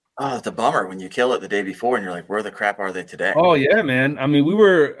 days. Yeah. Oh, it's a bummer when you kill it the day before and you're like, where the crap are they today? Oh yeah, man. I mean, we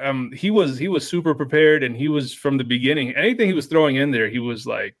were he was super prepared, and he was from the beginning. Anything he was throwing in there, he was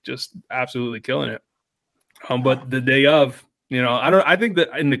like just absolutely killing it. But the day of, I think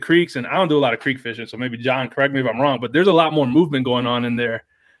that in the creeks, and I don't do a lot of creek fishing, so maybe John, correct me if I'm wrong, but there's a lot more movement going on in there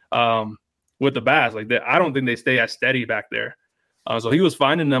with the bass. Like that, I don't think they stay as steady back there. So he was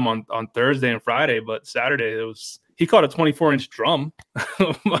finding them on Thursday and Friday, but Saturday he caught a 24-inch drum,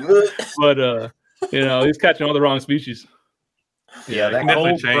 but he's catching all the wrong species. Yeah,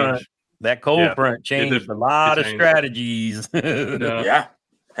 that cold front changed a lot of strategies. Yeah,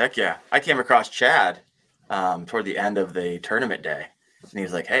 heck yeah. I came across Chad toward the end of the tournament day, and he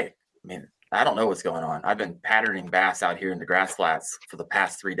was like, "Hey, I mean, I don't know what's going on. I've been patterning bass out here in the grass flats for the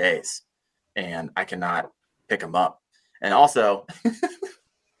past 3 days, and I cannot pick them up." And also,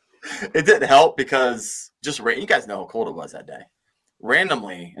 it didn't help because you guys know how cold it was that day.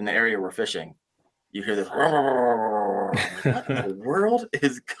 Randomly in the area we're fishing, you hear this, what in the world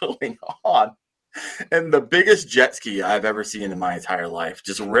is going on? And the biggest jet ski I've ever seen in my entire life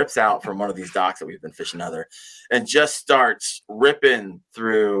just rips out from one of these docks that we've been fishing and just starts ripping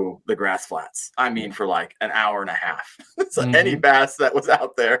through the grass flats. I mean, for like an hour and a half. So any bass that was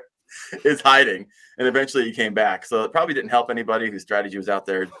out there is hiding. And eventually he came back. So it probably didn't help anybody whose strategy was out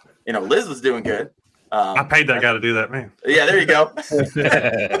there. Liz was doing good. I paid that guy to do that, man. Yeah, there you go.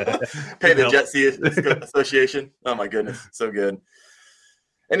 Pay the Jet Ski Association. Oh, my goodness. So good.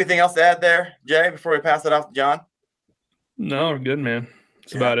 Anything else to add there, Jay, before we pass it off to John? No, we're good, man.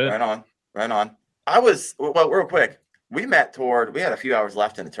 That's about it. Right on. Real quick. We had a few hours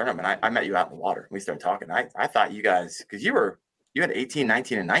left in the tournament. I met you out in the water. We started talking. I thought you guys, because you had 18,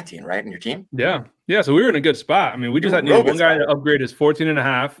 19, and 19, right, in your team? Yeah. So we were in a good spot. I mean, we just had needed one guy to upgrade his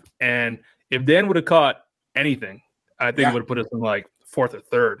 14.5, and if Dan would have caught anything, I think it would have put us in like 4th or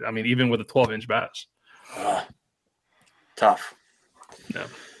 3rd. I mean, even with a 12-inch bass. Tough. No.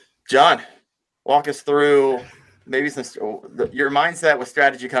 John, walk us through maybe your mindset with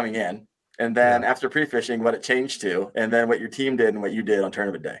strategy coming in, and then after pre-fishing, what it changed to, and then what your team did and what you did on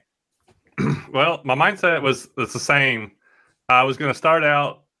tournament day. Well, my mindset was the same. I was going to start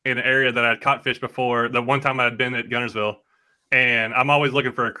out in an area that I'd caught fish before. The one time I had been at Guntersville, and I'm always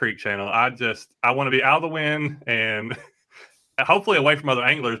looking for a creek channel. I want to be out of the wind and hopefully away from other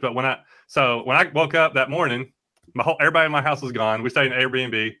anglers. But So when I woke up that morning, everybody in my house was gone. We stayed in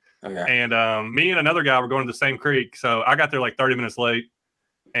Airbnb. Okay. And me and another guy were going to the same creek. So I got there like 30 minutes late.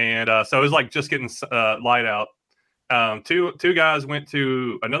 And so it was like just getting light out. Two guys went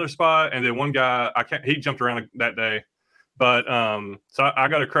to another spot, and then one guy, he jumped around that day. But so I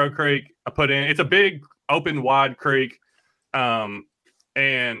got a Crow Creek. It's a big, open, wide creek. And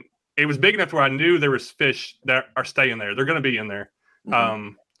it was big enough where I knew there was fish that are staying there. They're going to be in there.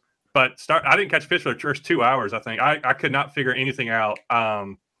 Mm-hmm. I didn't catch fish for the first 2 hours, I think. I could not figure anything out.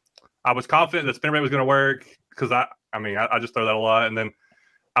 I was confident the spinnerbait was going to work because I just throw that a lot. And then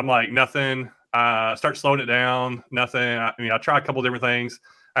I'm like, nothing. Start slowing it down. Nothing. I tried a couple different things.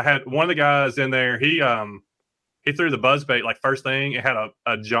 I had one of the guys in there. He threw the buzzbait like first thing. It had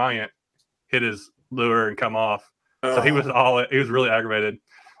a giant hit his lure and come off. So he was really aggravated.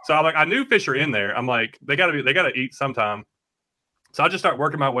 So I'm like, I knew fish are in there. I'm like, they gotta eat sometime. So I just start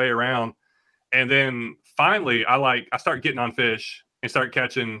working my way around, and then finally I start getting on fish and start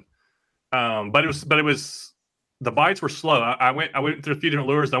catching. But it was the bites were slow. I went through a few different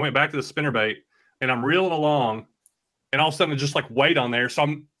lures. I went back to the spinnerbait, and I'm reeling along, and all of a sudden it just like weight on there. So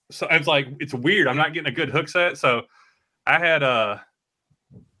it's like it's weird. I'm not getting a good hook set. So I had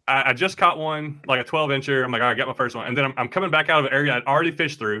I just caught one like a 12-incher. I'm like, all right, I got my first one, and then I'm coming back out of an area I'd already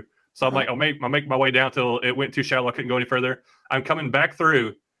fished through. So I'm like, I'll make my way down till it went too shallow. I couldn't go any further. I'm coming back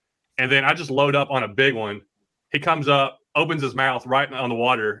through, and then I just load up on a big one. He comes up, opens his mouth right on the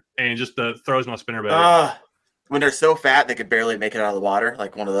water, and just throws my spinnerbait. When they're so fat, they could barely make it out of the water,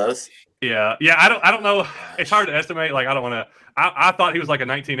 like one of those. Yeah. I don't know. It's hard to estimate. Like I don't want to. I thought he was like a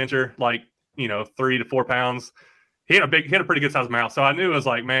 19-incher, like 3 to 4 pounds. He had a pretty good sized mouth, so I knew it was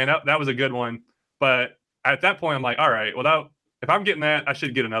like, man, that was a good one. But at that point, I'm like, all right, well, if I'm getting that, I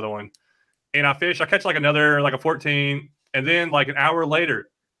should get another one. And I catch like another, like a 14, and then like an hour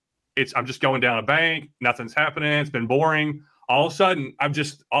later, I'm just going down a bank. Nothing's happening. It's been boring. All of a sudden,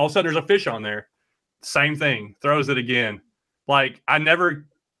 there's a fish on there. Same thing. Throws it again. Like I never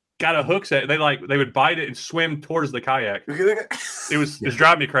got a hook set. They would bite it and swim towards the kayak. It was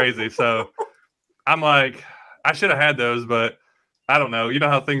driving me crazy. So I'm like, I should have had those, but I don't know. You know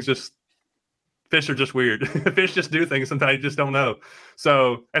how fish are just weird. Fish just do things sometimes you just don't know.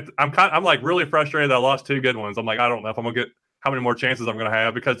 So I'm like really frustrated that I lost 2 good ones. I'm like, I don't know if I'm gonna get how many more chances I'm gonna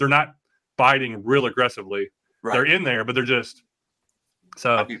have because they're not biting real aggressively. Right. They're in there, but they're just.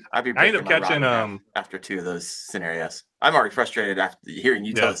 So I'd be I ended up catching after 2 of those scenarios. I'm already frustrated after hearing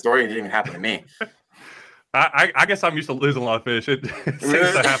you tell the story. It didn't even happen to me. I guess I'm used to losing a lot of fish. It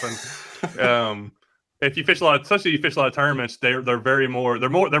seems to happen. If you fish a lot, especially you fish a lot of tournaments, they're more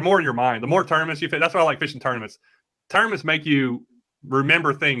in your mind. The more tournaments you fish, that's why I like fishing tournaments. Tournaments make you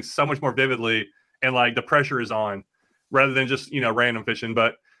remember things so much more vividly, and like the pressure is on, rather than just random fishing.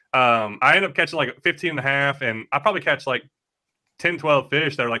 But I ended up catching like 15 and a half, and I probably catch like 10, 12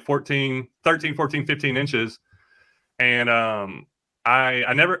 fish that are like 13, 14, 15 inches. And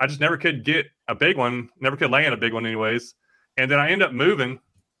I just never could get a big one, never could land a big one anyways. And then I ended up moving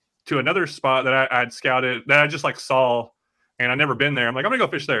to another spot that I'd scouted that I just like saw, and I never been there. I'm like, I'm gonna go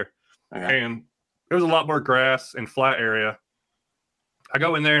fish there. Okay. And there was a lot more grass and flat area. I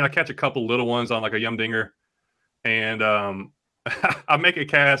go in there and I catch a couple little ones on like a yum dinger, and I make a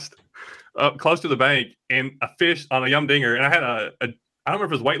cast up close to the bank and a fish on a yum dinger. And I had I don't remember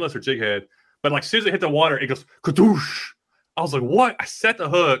if it was weightless or jig head, but like as soon as it hit the water, it goes kadoosh. I was like, what? I set the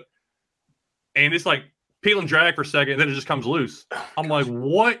hook, and it's like peel and drag for a second, and then it just comes loose. I'm like,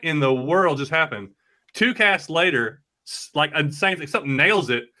 what in the world just happened? 2 casts later, like same thing, something nails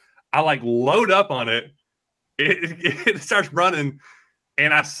it. I like load up on it. It starts running,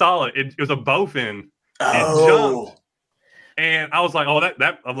 and I saw it. It was a bowfin. It jumped. And I was like,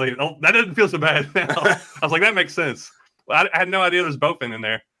 that doesn't feel so bad now. I was like, that makes sense. I had no idea there was bowfin in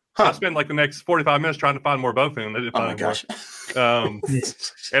there. Huh. I spent like the next 45 minutes trying to find more bowfin. I didn't find gosh.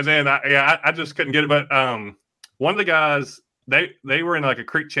 And then I just couldn't get it. But one of the guys, they were in like a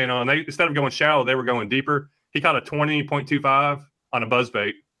creek channel, and they instead of going shallow, they were going deeper. He caught a 20.25 on a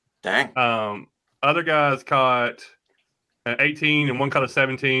buzzbait. Dang. Other guys caught an 18, and one caught a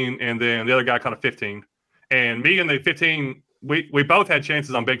 17, and then the other guy caught a 15. And me and the 15, we both had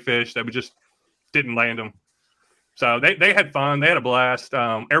chances on big fish that we just didn't land them. So they had fun. They had a blast.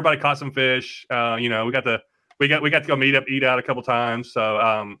 Everybody caught some fish. We got to go meet up, eat out a couple times.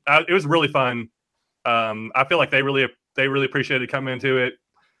 So it was really fun. I feel like they really appreciated coming into it,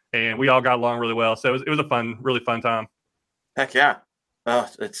 and we all got along really well. So it was a really fun time. Heck yeah!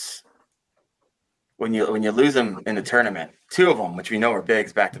 It's when you lose them in the tournament, 2 of them, which we know are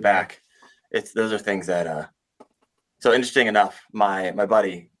bigs back to back. Those are things that. So interesting enough, my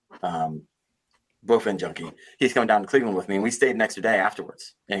buddy bowfin junkie. He's coming down to Cleveland with me, and we stayed an extra day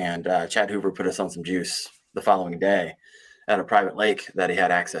afterwards. And Chad Hoover put us on some juice the following day at a private lake that he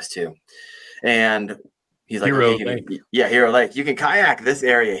had access to. And he's like, Hero okay, Lake. Hero Lake. You can kayak this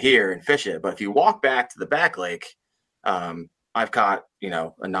area here and fish it, but if you walk back to the back lake, I've caught, a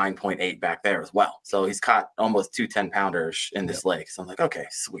 9.8 back there as well. So he's caught almost 2 10-pounders in this lake. So I'm like, okay,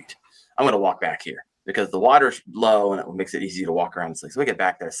 sweet. I'm going to walk back here because the water's low and it makes it easy to walk around this lake. So we get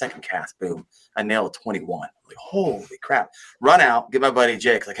back there, second cast, boom. I nail a 21. I'm like, holy crap. Run out, get my buddy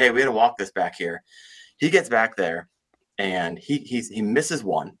Jake. Like, hey, we got to walk this back here. He gets back there and he misses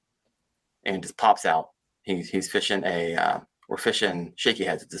one and just pops out. He's fishing we're fishing shaky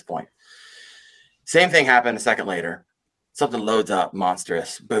heads at this point. Same thing happened a second later. Something loads up,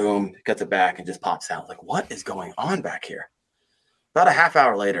 monstrous, boom, gets it back and just pops out. Like, what is going on back here? About a half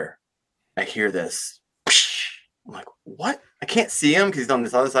hour later, I hear this. I'm like, what? I can't see him because he's on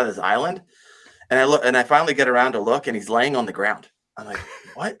this other side of this island. And I look, and I finally get around to look, and he's laying on the ground. I'm like,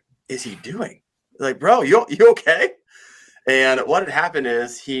 what is he doing? Like, bro, you okay? And what had happened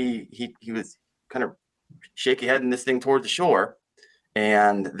is he was kind of shaky heading this thing toward the shore.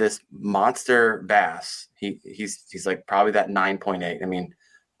 And this monster bass, he's like probably that 9.8. I mean,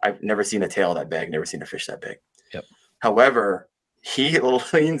 I've never seen a tail that big, never seen a fish that big. Yep. However, he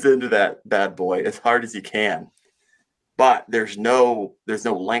leans into that bad boy as hard as he can, but there's no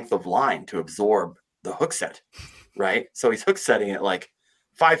length of line to absorb the hook set, right? So he's hook setting it like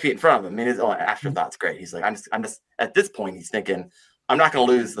 5 feet in front of him. I mean, his own afterthoug's great. He's like, I'm just at this point, he's thinking, I'm not going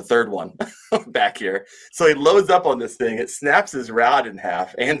to lose the third one back here. So he loads up on this thing. It snaps his rod in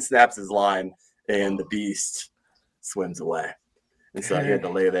half and snaps his line, and the beast swims away. And so he had to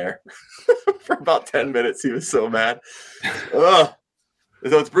lay there for about 10 minutes. He was so mad. So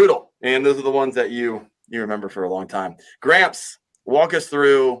it's brutal. And those are the ones that you remember for a long time. Gramps, walk us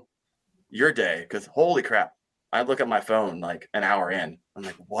through your day, because holy crap. I look at my phone like an hour in. I'm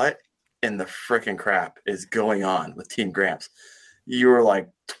like, what in the freaking crap is going on with Team Gramps? You were like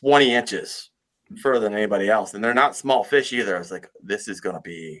 20 inches further than anybody else. And they're not small fish either. I was like, this is going to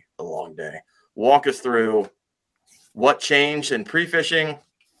be a long day. Walk us through what changed in pre-fishing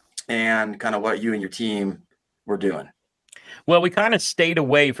and kind of what you and your team were doing. Well, we kind of stayed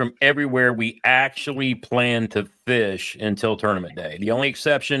away from everywhere we actually planned to fish until tournament day. The only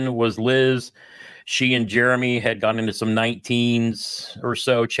exception was Liz. She and Jeremy had gotten into some 19s or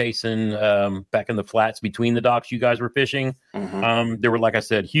so chasing back in the flats between the docks you guys were fishing. Mm-hmm. There were, like I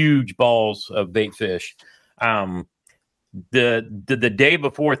said, huge balls of bait fish. The day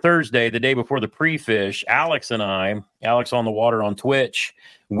before Thursday, the day before the pre-fish, Alex and I, Alex on the Water on Twitch,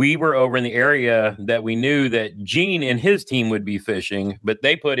 we were over in the area that we knew that Gene and his team would be fishing, but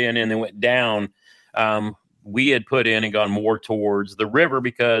they put in and then went down. We had put in and gone more towards the river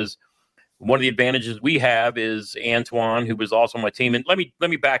because one of the advantages we have is Antoine, who was also on my team. And let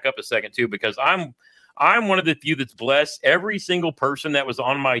me back up a second too, because I'm one of the few that's blessed. Every single person that was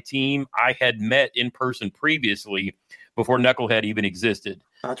on my team, I had met in person previously before Knucklehead even existed.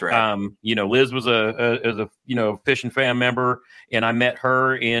 That's right. Liz was a fishing fam member, and I met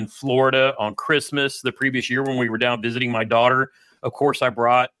her in Florida on Christmas the previous year when we were down visiting my daughter. Of course, I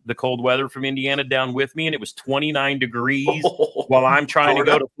brought the cold weather from Indiana down with me, and it was 29 degrees while I'm trying to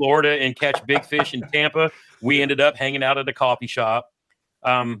go to Florida and catch big fish in Tampa. We ended up hanging out at a coffee shop.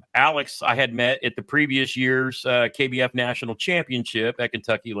 Alex, I had met at the previous year's KBF National Championship at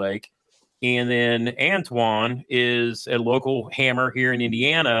Kentucky Lake. And then Antoine is a local hammer here in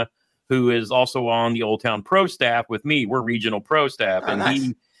Indiana who is also on the Old Town Pro staff with me. We're regional pro staff. Oh, and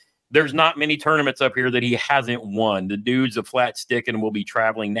nice. There's not many tournaments up here that he hasn't won. The dude's a flat stick and will be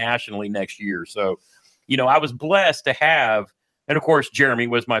traveling nationally next year. So, I was blessed to have, and of course, Jeremy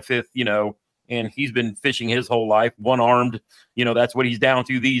was my fifth, and he's been fishing his whole life, one-armed. That's what he's down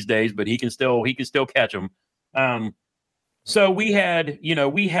to these days, but he can still catch them. So we had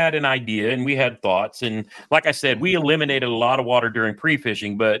an idea and we had thoughts. And like I said, we eliminated a lot of water during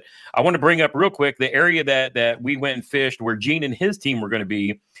pre-fishing, but I want to bring up real quick the area that we went and fished where Gene and his team were going to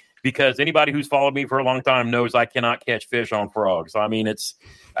be, because anybody who's followed me for a long time knows I cannot catch fish on frogs. I mean,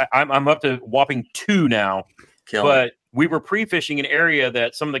 I'm up to whopping 2 now, but we were pre-fishing an area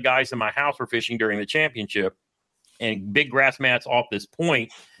that some of the guys in my house were fishing during the championship, and big grass mats off this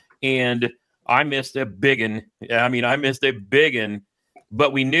point. And I missed a big one,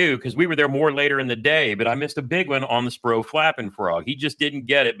 but we knew because we were there more later in the day, but I missed a big one on the Spro flapping frog. He just didn't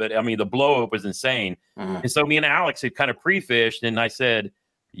get it, but the blow up was insane. Mm-hmm. And so me and Alex had kind of pre-fished, and I said,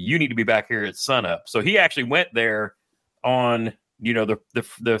 you need to be back here at sunup. So he actually went there on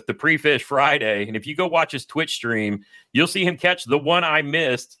the pre-fish Friday. And if you go watch his Twitch stream, you'll see him catch the one I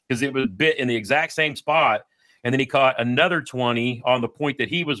missed because it was bit in the exact same spot. And then he caught another 20 on the point that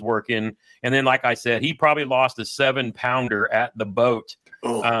he was working. And then, like I said, he probably lost a 7-pounder at the boat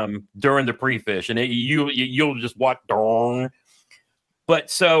during the pre-fish. And you'll just watch.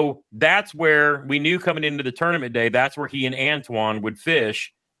 But so that's where we knew coming into the tournament day, that's where he and Antoine would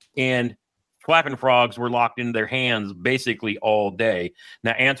fish. And flapping frogs were locked into their hands basically all day.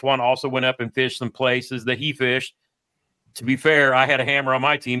 Now, Antoine also went up and fished some places that he fished. To be fair, I had a hammer on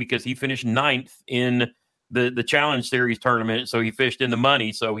my team because he finished 9th in the Challenge Series tournament. So he fished in the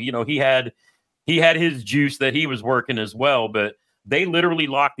money. So, he had his juice that he was working as well. But they literally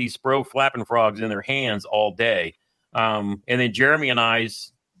locked these Spro flapping frogs in their hands all day. And then Jeremy and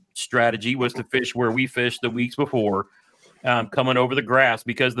I's strategy was to fish where we fished the weeks before, coming over the grass,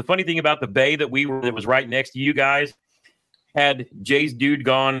 because the funny thing about the bay that was right next to you guys, had Jay's dude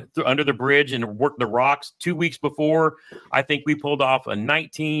gone under the bridge and worked the rocks 2 weeks before, I think we pulled off a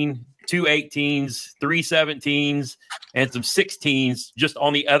 19, 2 18s, 3 17s, and some 16s just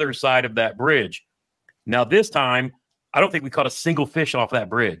on the other side of that bridge. Now this time, I don't think we caught a single fish off that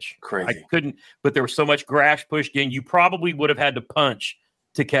bridge. Crazy. I couldn't, but there was so much grass pushed in. You probably would have had to punch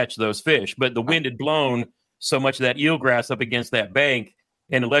to catch those fish, but the wind had blown so much of that eelgrass up against that bank.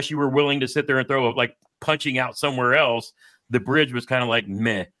 And unless you were willing to sit there and throw like punching out somewhere else, the bridge was kind of like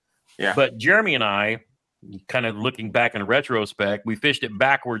meh. Yeah. But Jeremy and I, kind of looking back in retrospect, we fished it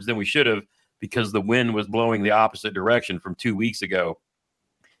backwards than we should have because the wind was blowing the opposite direction from 2 weeks ago.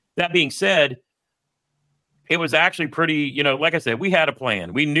 That being said, it was actually pretty, like I said, we had a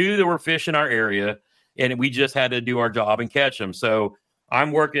plan. We knew there were fish in our area, and we just had to do our job and catch them. So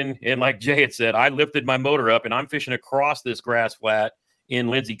I'm working, and like Jay had said, I lifted my motor up, and I'm fishing across this grass flat in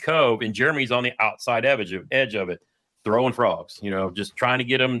Lindsay Cove, and Jeremy's on the outside edge of it, throwing frogs, just trying to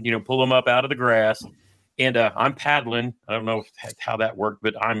get them, pull them up out of the grass. And I'm paddling. I don't know how that worked,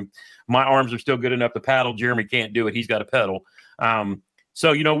 but my arms are still good enough to paddle. Jeremy can't do it. He's got to pedal.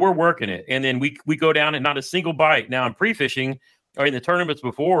 So, we're working it. And then we go down and not a single bite. Now I'm pre-fishing, or in the tournaments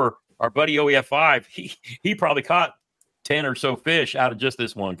before, our buddy OEF5, he probably caught 10 or so fish out of just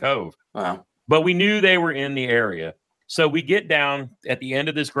this one cove. Wow. But we knew they were in the area. So we get down at the end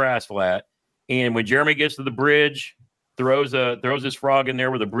of this grass flat. And when Jeremy gets to the bridge, throws this frog in there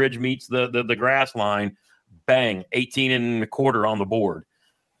where the bridge meets the grass line, bang, 18 and a quarter on the board.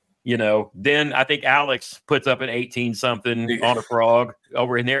 Then I think Alex puts up an 18 something on a frog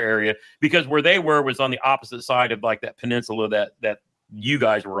over in their area, because where they were was on the opposite side of like that peninsula that you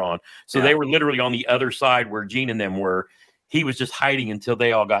guys were on. So They were literally on the other side where Gene and them were. He was just hiding until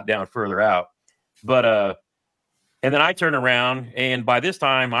they all got down further out. But and then I turn around, and by this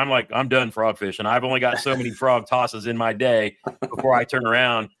time I'm done frog fishing. I've only got so many frog tosses in my day before I turn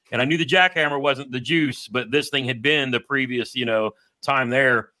around. And I knew the jackhammer wasn't the juice, but this thing had been the previous, time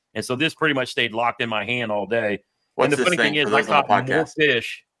there. And so this pretty much stayed locked in my hand all day. What's and the funny thing is, I caught more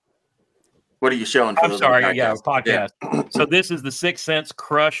fish. What are you showing? I'm sorry. Podcast. Yeah. So this is the 6 Sense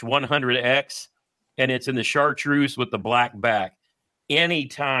Crush 100X, and it's in the chartreuse with the black back.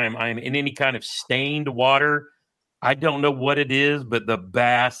 Anytime I'm in any kind of stained water, I don't know what it is, but the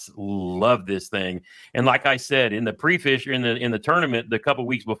bass love this thing. And like I said, in the pre-fish, in the tournament, the couple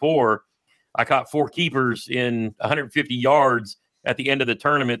weeks before, I caught 4 keepers in 150 yards at the end of the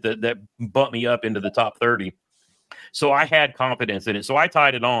tournament that bumped me up into the top 30. So I had confidence in it. So I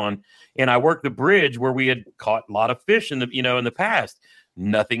tied it on, and I worked the bridge where we had caught a lot of fish in the past.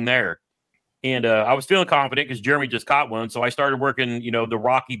 Nothing there. And I was feeling confident because Jeremy just caught one. So I started working, the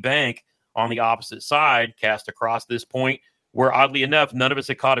rocky bank on the opposite side, cast across this point where, oddly enough, none of us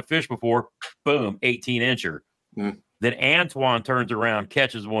had caught a fish before. Boom, 18-incher. Then Antoine turns around,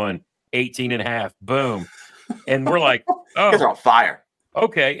 catches one, 18 and a half. Boom. And we're like, oh, you guys are on fire.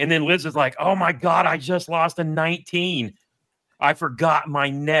 Okay. And then Liz is like, oh my God, I just lost a 19. I forgot my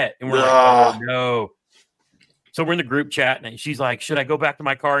net. And we're like, oh no. So we're in the group chat, and she's like, should I go back to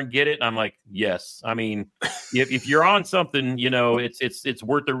my car and get it? And I'm like, yes. I mean, if you're on something, it's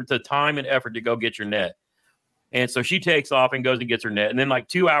worth the time and effort to go get your net. And so she takes off and goes and gets her net. And then like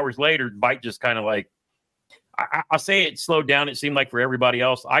 2 hours later, bite just kind of like, I'll say it slowed down. It seemed like for everybody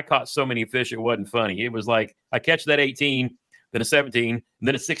else, I caught so many fish, it wasn't funny. It was like I catch that 18, then a 17, and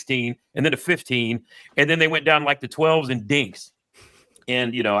then a 16, and then a 15. And then they went down like the 12s and dinks.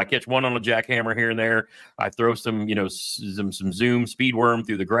 And, I catch one on a jackhammer here and there. I throw some, some Zoom speed worm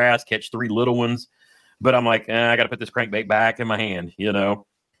through the grass, catch 3 little ones. But I'm like, I got to put this crankbait back in my hand,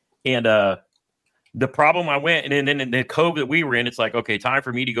 And the problem I went, and then in the cove that we were in, it's like, okay, time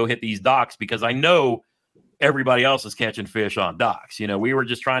for me to go hit these docks, because I know everybody else is catching fish on docks. We were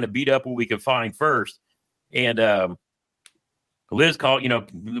just trying to beat up what we could find first. And Liz called,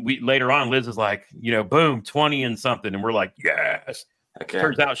 later on, Liz is like, boom, 20 and something. And we're like, yes. Okay.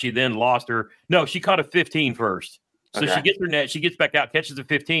 Turns out she then lost her. No, she caught a 15 first. So Okay. she gets her net. She gets back out, catches a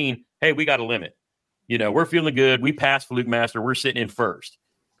 15. Hey, we got a limit. We're feeling good. We passed Fluke Master. We're sitting in first.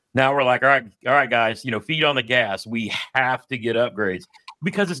 Now we're like, all right, guys, feet on the gas. We have to get upgrades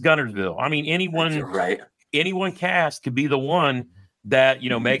because it's Guntersville. I mean, anyone cast could be the one that,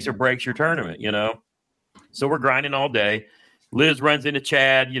 makes or breaks your tournament, So we're grinding all day. Liz runs into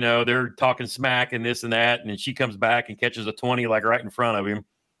Chad, they're talking smack and this and that. And then she comes back and catches a 20, like right in front of him.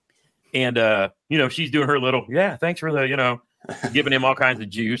 And, she's doing her little, thanks for the, giving him all kinds of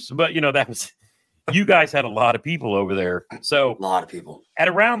juice. But, that was, you guys had a lot of people over there. So a lot of people at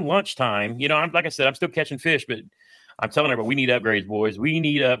around lunchtime, like I said, I'm still catching fish, but I'm telling everybody, we need upgrades, boys. We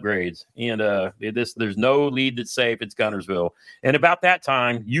need upgrades. And there's no lead that's safe. It's Guntersville. And about that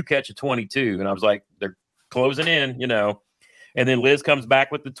time, you catch a 22. And I was like, they're closing in, And then Liz comes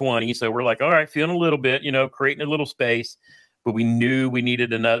back with the 20. So we're like, all right, feeling a little bit, creating a little space. But we knew we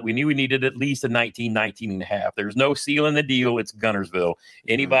needed at least a 19 and a half. There's no seal in the deal. It's Guntersville.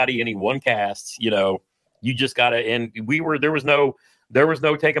 Anybody, any one casts, you just got to, and there was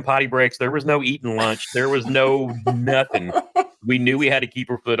no taking potty breaks. There was no eating lunch. There was no nothing. We knew we had to keep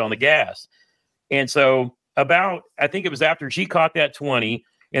our foot on the gas. And so I think it was after she caught that 20,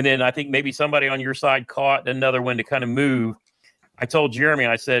 and then I think maybe somebody on your side caught another one to kind of move. I told Jeremy,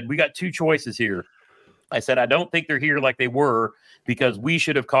 I said, we got two choices here. I said, I don't think they're here like they were because we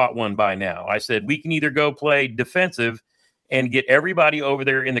should have caught one by now. I said, we can either go play defensive and get everybody over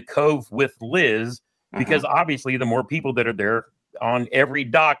there in the cove with Liz, because obviously the more people that are there on every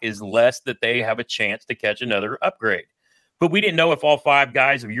dock is less that they have a chance to catch another upgrade. But we didn't know if all 5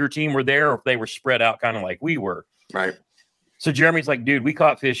 guys of your team were there or if they were spread out kind of like we were. Right. So Jeremy's like, dude, we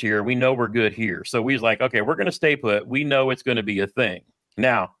caught fish here. We know we're good here. So we was like, okay, we're going to stay put. We know it's going to be a thing.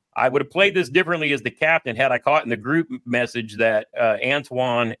 Now, I would have played this differently as the captain had I caught in the group message that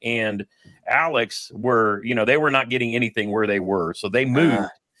Antoine and Alex were, they were not getting anything where they were. So they moved.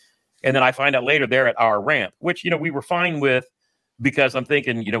 And then I find out later they're at our ramp, which, we were fine with because I'm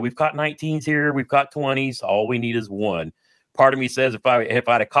thinking, we've caught 19s here. We've caught 20s. All we need is one. Part of me says if I'd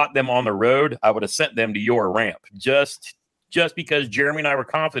have caught them on the road, I would have sent them to your ramp just because Jeremy and I were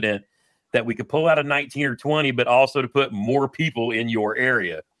confident that we could pull out a 19 or 20, but also to put more people in your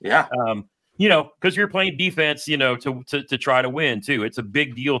area. Yeah. Because you're playing defense, to try to win too. It's a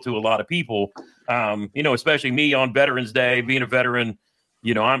big deal to a lot of people. Especially me on Veterans Day, being a veteran,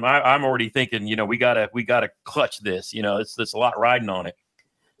 I'm already thinking, we gotta clutch this, it's a lot riding on it.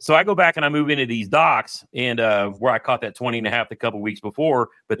 So I go back and I move into these docks and where I caught that 20 and a half a couple weeks before,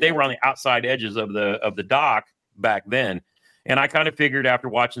 but they were on the outside edges of the dock back then. And I kind of figured after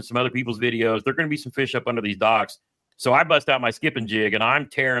watching some other people's videos, there are going to be some fish up under these docks. So I bust out my skipping jig and I'm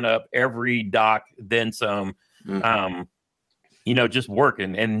tearing up every dock, then some, just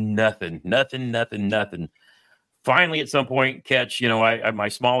working and nothing. Finally, at some point, catch, my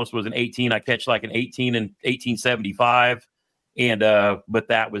smallest was an 18. I catch like an 18 and 1875. And, but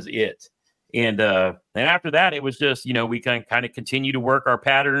that was it. And after that, it was just, we can kind of continue to work our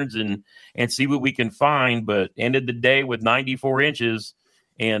patterns and see what we can find, but ended the day with 94 inches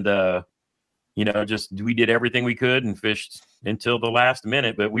and, we did everything we could and fished until the last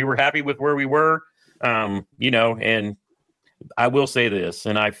minute, but we were happy with where we were, and I will say this,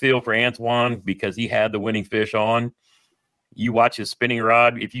 and I feel for Antoine because he had the winning fish on. You watch his spinning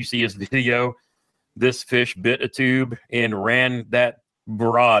rod. If you see his video, this fish bit a tube and ran that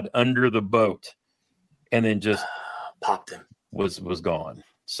rod under the boat and then just popped him, was gone.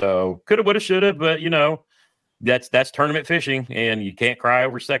 So could have, would have, should have, but that's tournament fishing and you can't cry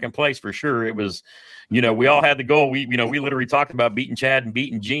over second place for sure. It was, we all had the goal. We literally talked about beating Chad and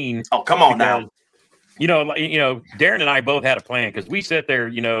beating Gene. Oh, come on now. Darren and I both had a plan because we sat there,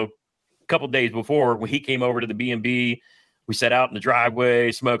 a couple days before when he came over to the B&B, we sat out in the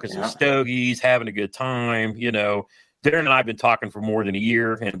driveway, smoking some stogies, having a good time, Darren and I have been talking for more than a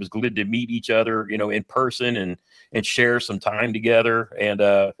year, and it was good to meet each other, in person and share some time together. And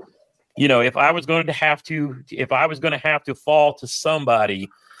if I was going to have to fall to somebody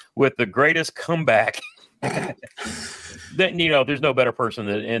with the greatest comeback, then there's no better person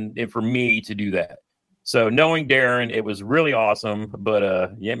and for me to do that. So knowing Darren, it was really awesome.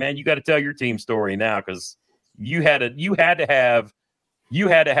 But man, you got to tell your team story now because you had to have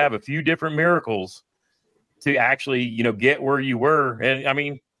a few different miracles to actually, get where you were. And I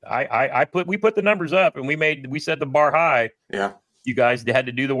mean, we put the numbers up and we set the bar high. Yeah. You guys had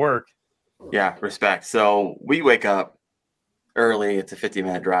to do the work. Yeah, respect. So we wake up early. It's a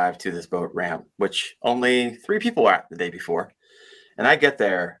 50-minute drive to this boat ramp, which only 3 people were at the day before. And I get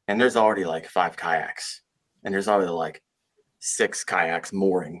there, and there's already like 5 kayaks, and there's already like 6 kayaks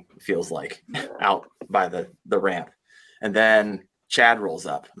mooring, feels like, out by the ramp. And then Chad rolls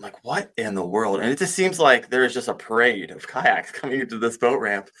up. I'm like, what in the world? And it just seems like there's just a parade of kayaks coming into this boat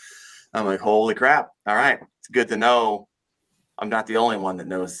ramp. I'm like, holy crap. All right. It's good to know I'm not the only one that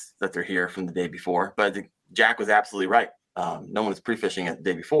knows that they're here from the day before. But Jack was absolutely right. No one was pre-fishing it the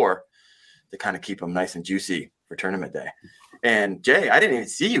day before to kind of keep them nice and juicy for tournament day. And Jay, I didn't even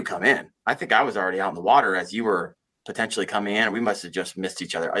see you come in. I think I was already out in the water as you were potentially coming in. We must have just missed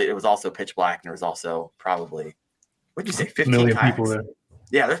each other. It was also pitch black, and there was also probably, what did you say, 15 million kayaks? people there.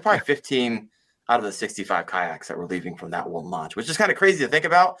 Yeah, there's probably 15 out of the 65 kayaks that were leaving from that one launch, which is kind of crazy to think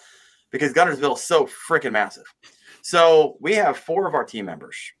about because Guntersville is so freaking massive. So we have 4 of our team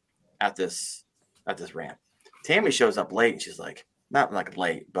members at this ramp. Tammy shows up late, and she's like, not like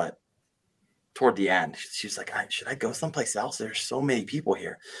late, but toward the end, she's like, should I go someplace else? There's so many people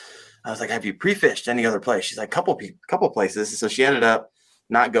here. I was like, have you pre-fished any other place? She's like, couple places. So she ended up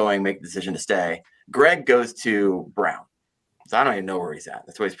not going, make the decision to stay. Greg goes to Brown. So I don't even know where he's at.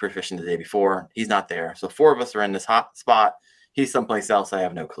 That's where he's pre-fishing the day before. He's not there. So 4 of us are in this hot spot. He's someplace else. I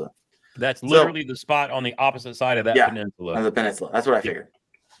have no clue. That's literally the spot on the opposite side of that peninsula. On the peninsula. That's what I figured.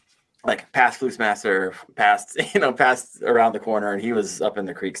 Like past Floose Master, past around the corner, and he was up in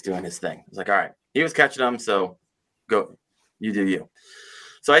the creeks doing his thing. I was like, all right. He was catching them, so go. You do you.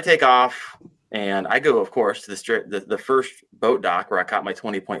 So I take off, and I go, of course, to the first boat dock where I caught my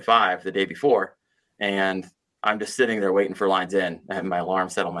 20.5 the day before, and I'm just sitting there waiting for lines in. I have my alarm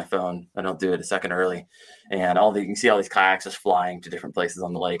set on my phone. I don't do it a second early. And you can see all these kayaks just flying to different places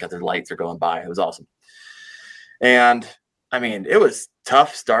on the lake as their lights are going by. It was awesome. And I mean, it was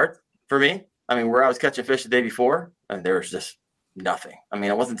tough start for me. I mean, where I was catching fish the day before, and there was just nothing. I mean,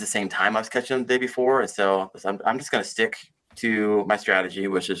 it wasn't the same time I was catching them the day before. And so I'm just going to stick to my strategy,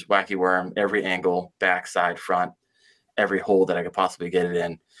 which is wacky worm, every angle, back, side, front, every hole that I could possibly get it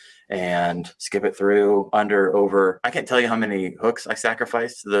in, and skip it through, under, over. I can't tell you how many hooks I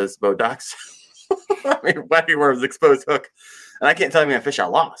sacrificed to those boat docks. I mean, wacky worm's exposed hook. And I can't tell you how many fish I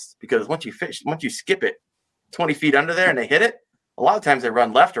lost, because once you skip it 20 feet under there and they hit it, a lot of times they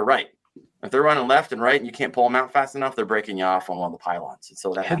run left or right. If they're running left and right and you can't pull them out fast enough, they're breaking you off on one of the pylons. And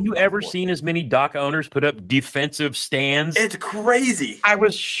so have you ever seen as many dock owners put up defensive stands? It's crazy. I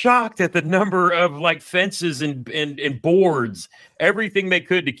was shocked at the number of like fences and boards, everything they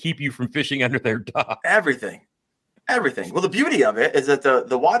could to keep you from fishing under their dock. Everything. Well, the beauty of it is that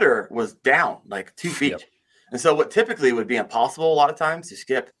the water was down like 2 feet. Yep. And so what typically would be impossible a lot of times to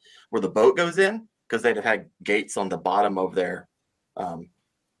skip where the boat goes in, because they'd have had gates on the bottom of their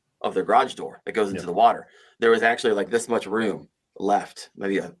garage door that goes into the water. There was actually like this much room left,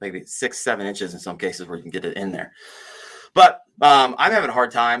 maybe 6-7 inches in some cases where you can get it in there. But I'm having a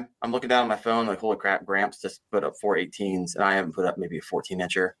hard time. I'm looking down on my phone like, holy crap, Gramps just put up 4 18s, and I haven't put up maybe a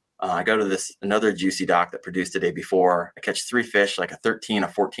 14-incher. I go to another juicy dock that produced the day before. I catch 3 fish, like a 13, a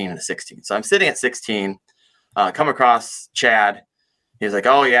 14, and a 16. So I'm sitting at 16, come across Chad. He's like,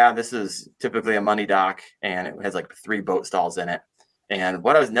 oh yeah, this is typically a money dock, and it has like 3 boat stalls in it. And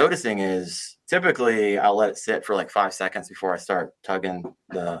what I was noticing is typically I'll let it sit for like 5 seconds before I start tugging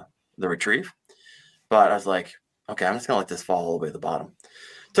the retrieve. But I was like, okay, I'm just going to let this fall all the way to the bottom.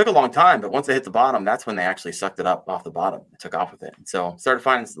 It took a long time, but once they hit the bottom, that's when they actually sucked it up off the bottom. It took off with it. And so started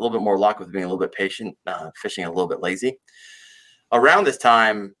finding a little bit more luck with being a little bit patient, fishing a little bit lazy. Around this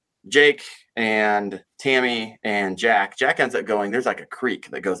time, Jake and Tammy and Jack ends up going, there's like a creek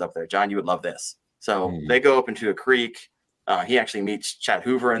that goes up there. John, you would love this. So they go up into a creek. He actually meets Chad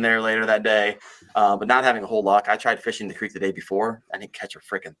Hoover in there later that day, but not having a whole luck. I tried fishing the creek the day before. I didn't catch a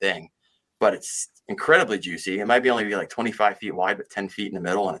freaking thing, but it's incredibly juicy. It might only be like 25 feet wide, but 10 feet in the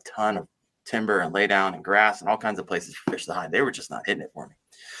middle, and a ton of timber and lay down and grass and all kinds of places for fish to hide. They were just not hitting it for me.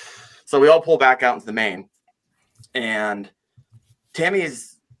 So we all pull back out into the main, and Tammy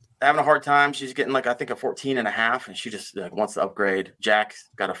is having a hard time. She's getting like, I think, a 14.5, and she just wants to upgrade. Jack's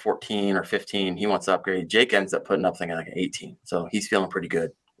got a 14 or 15. He wants to upgrade. Jake ends up putting up something like an 18. So he's feeling pretty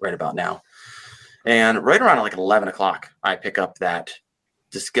good right about now. And right around like 11 o'clock, I pick up that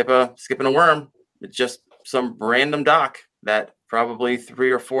just skipping a worm. It's just some random dock that probably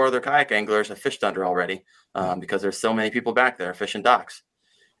 3 or 4 other kayak anglers have fished under already, because there's so many people back there fishing docks,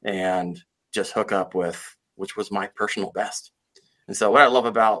 and just hook up with, which was my personal best. And so what I love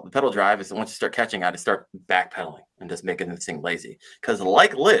about the pedal drive is that once you start catching, I just start backpedaling and just making this thing lazy. Because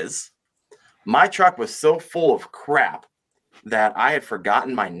like Liz, my truck was so full of crap that I had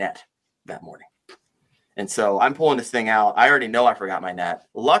forgotten my net. that morning. And so I'm pulling this thing out. I already know I forgot my net.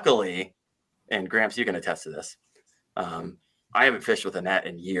 Luckily, and Gramps, you can attest to this, I haven't fished with a net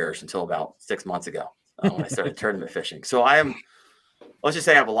in years until about 6 months ago when I started tournament fishing. So let's just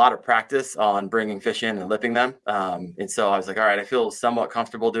say I have a lot of practice on bringing fish in and lipping them. And so I was like, all right, I feel somewhat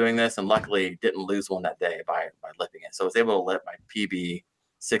comfortable doing this. And luckily didn't lose one that day by lipping it. So I was able to lip my PB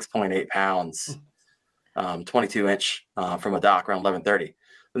 6.8 pounds, 22 inch from a dock around 11:30.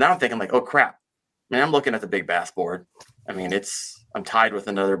 But now I'm thinking like, oh crap, man, I'm looking at the big bass board. I mean, I'm tied with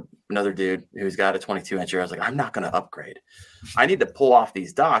another dude who's got a 22 incher. I was like, I'm not going to upgrade. I need to pull off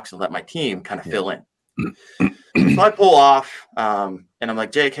these docks and let my team kind of fill in. So I pull off and I'm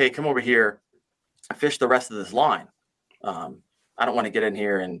like, Jake, hey, come over here. I fish the rest of this line. I don't want to get in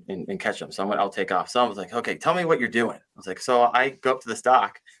here and catch them. So I'll take off. So I was like, okay, tell me what you're doing. I was like, so I go up to this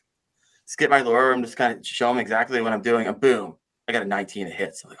dock, skip my lure. I'm just kind of show them exactly what I'm doing. And boom, I got a 19 that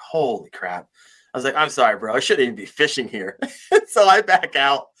hits. I'm like, holy crap. I was like, I'm sorry, bro. I shouldn't even be fishing here. So I back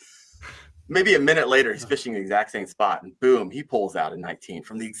out. Maybe a minute later, he's fishing the exact same spot. And boom, he pulls out a 19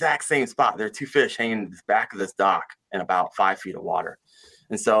 from the exact same spot. There are two fish hanging in the back of this dock in about 5 feet of water.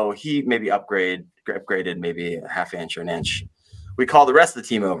 And so he maybe upgraded maybe a half inch or an inch. We call the rest of the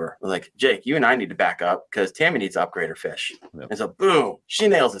team over. We're like, Jake, you and I need to back up because Tammy needs to upgrade her fish. Yep. And so boom, she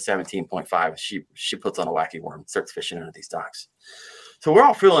nails a 17.5. She puts on a wacky worm, starts fishing under these docks. So we're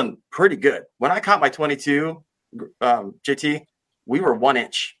all feeling pretty good. When I caught my 22, JT, we were 1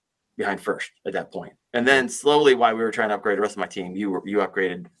 inch behind first at that point. And then slowly, while we were trying to upgrade the rest of my team, you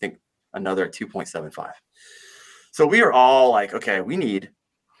upgraded, I think, another 2.75. So we are all like, okay, we need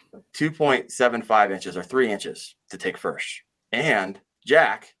 2.75 inches or 3 inches to take first. And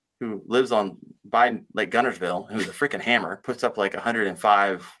Jack, who lives by Lake Guntersville, who's a freaking hammer, puts up like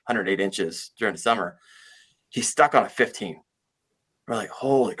 105, 108 inches during the summer. He's stuck on a 15. We're like,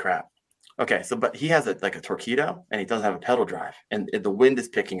 holy crap. Okay, but he has a torpedo and he doesn't have a pedal drive. And the wind is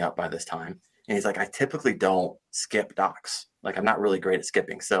picking up by this time. And he's like, I typically don't skip docks. Like, I'm not really great at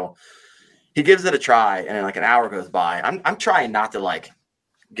skipping. So he gives it a try, and then like an hour goes by. I'm trying not to like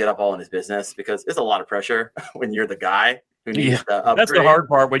get up all in his business because it's a lot of pressure when you're the guy who needs to upgrade. That's the hard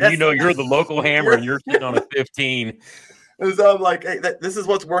part when you're the local hammer and you're sitting on a 15. And so I'm like, hey, this is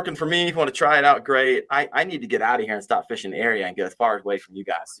what's working for me. If you want to try it out, great. I need to get out of here and stop fishing the area and get as far away from you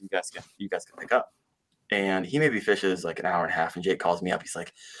guys so you guys can pick up. And he maybe fishes like an hour and a half, and Jake calls me up. He's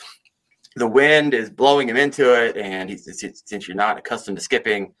like, the wind is blowing him into it, and since you're not accustomed to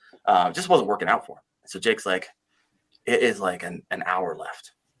skipping, it just wasn't working out for him. So Jake's like, it is like an hour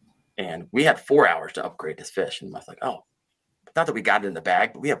left. And we had 4 hours to upgrade this fish. And I was like, oh, not that we got it in the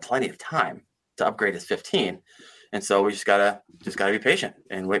bag, but we have plenty of time to upgrade his 15. And so we just gotta be patient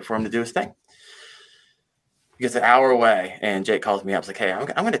and wait for him to do his thing. He gets an hour away, and Jake calls me up. He's like, hey, I'm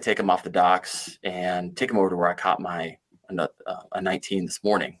going to take him off the docks and take him over to where I caught a 19 this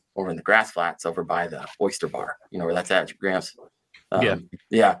morning over in the grass flats over by the oyster bar. You know where that's at, Gramps?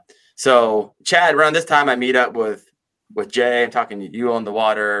 Yeah. So Chad, around this time, I meet up with Jay. I'm talking to you on the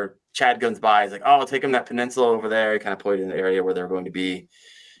water. Chad comes by. He's like, oh, I'll take him that peninsula over there. He kind of pointed in the area where they're going to be.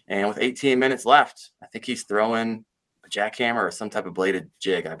 And with 18 minutes left, I think he's throwing a jackhammer or some type of bladed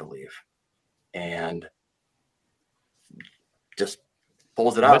jig, I believe. And just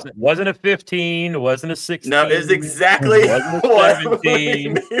pulls it up. Wasn't a 15, wasn't a 16. No, it was exactly wasn't a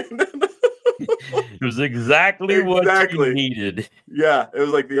 17. It was exactly what you needed. Yeah, it was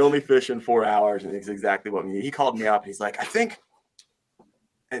like the only fish in 4 hours, and it's exactly what we need. He called me up, and he's like, I think,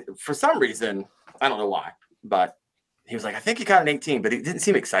 for some reason, I don't know why, but he was like, I think he caught an 18, but he didn't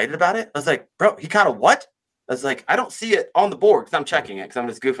seem excited about it. I was like, bro, he caught a what? I was like, I don't see it on the board because I'm checking it because I'm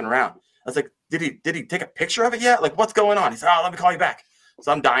just goofing around. I was like, did he take a picture of it yet? Like, what's going on? He said, oh, let me call you back.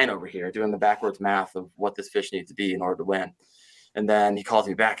 So I'm dying over here doing the backwards math of what this fish needs to be in order to win. And then he calls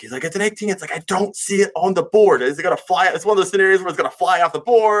me back. He's like, it's an 18. It's like, I don't see it on the board. Is it going to fly? It's one of those scenarios where it's going to fly off the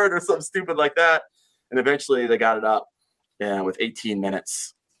board or something stupid like that. And eventually they got it up with 18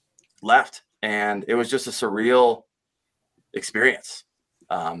 minutes left. And it was just a surreal experience.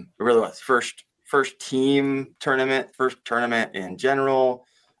 It really was. First team tournament, first tournament in general.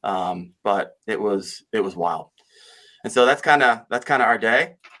 But it was wild. And so that's kind of our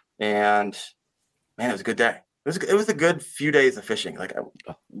day. And man, it was a good day. It was a good few days of fishing. Like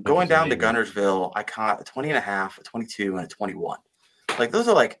going down to Guntersville, I caught a 20 and a half, a 22, and a 21. Like those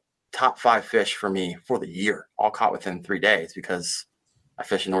are like top 5 fish for me for the year, all caught within 3 days because I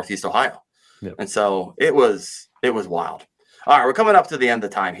fish in Northeast Ohio. Yep. And so it was wild. All right, we're coming up to the end of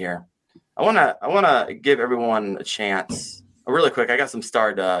the time here. I wanna give everyone a chance. Really quick, I got some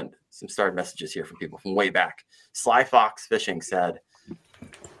starred messages here from people from way back. Sly Fox Fishing said,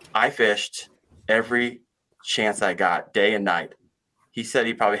 I fished every chance I got, day and night. He said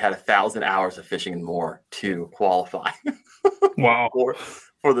he probably had 1,000 hours of fishing and more to qualify. Wow.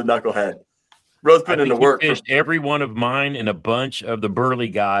 for the Knucklehead. Rose put into work. Fished every one of mine and a bunch of the Burley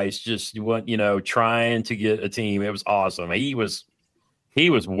guys just went, trying to get a team. It was awesome. He was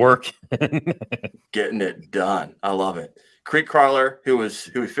working. Getting it done. I love it. Creek Crawler, who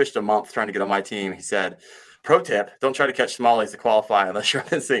fished a month trying to get on my team, he said, pro tip, don't try to catch smallies to qualify unless you're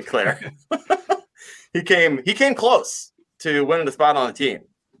in St. Clair. He came close to winning the spot on the team.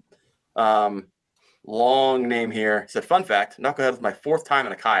 Long name here. He said, fun fact, Knucklehead was my 4th time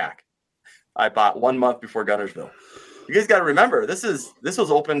in a kayak. I bought 1 month before Guntersville. You guys got to remember, this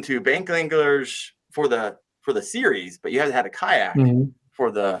was open to bank anglers for the series, but you had to have a kayak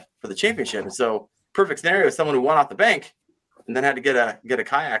for the championship. And so perfect scenario is someone who won off the bank and then had to get a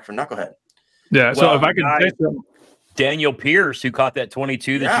kayak for Knucklehead. Yeah. So if I can say something. Daniel Pierce, who caught that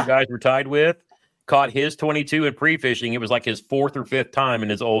 22 that you guys were tied with, caught his 22 in pre-fishing. It was like his 4th or 5th time in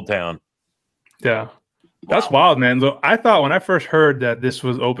his old town. Yeah. That's wild, man. So I thought when I first heard that this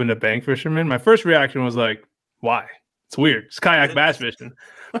was open to bank fishermen, my first reaction was like, why? It's weird. It's kayak bass fishing.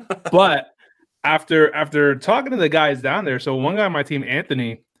 But after talking to the guys down there, so one guy on my team,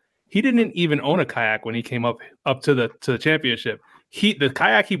 Anthony, he didn't even own a kayak when he came up to the championship. The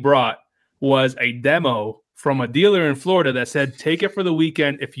kayak he brought was a demo from a dealer in Florida that said, take it for the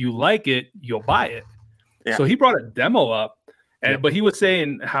weekend. If you like it, you'll buy it. Yeah. So he brought a demo up. But he was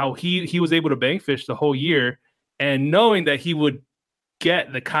saying how he was able to bank fish the whole year, and knowing that he would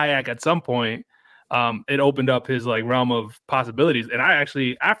get the kayak at some point, it opened up his realm of possibilities. And I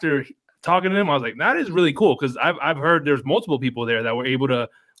actually, after talking to him, I was like, that is really cool, because I've heard there's multiple people there that were able to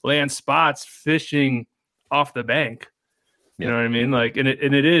land spots fishing off the bank. You know what I mean? And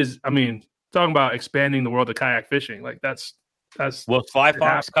it is. I mean, talking about expanding the world of kayak fishing, that's. Well, Fly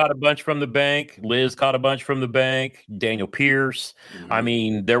Fox caught a bunch from the bank. Liz caught a bunch from the bank. Daniel Pierce. I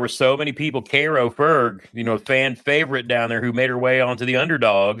mean, there were so many people. Cairo Ferg, fan favorite down there, who made her way onto the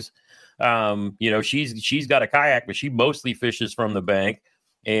underdogs. She's got a kayak, but she mostly fishes from the bank.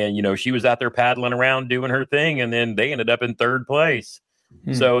 And, she was out there paddling around doing her thing. And then they ended up in 3rd place.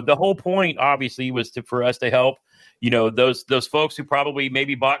 So the whole point, obviously, was for us to help, those folks who probably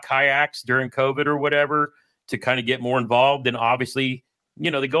maybe bought kayaks during COVID or whatever, to kind of get more involved. And obviously,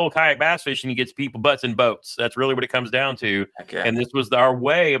 the goal of kayak bass fishing gets people butts in boats. That's really what it comes down to. Okay. And this was our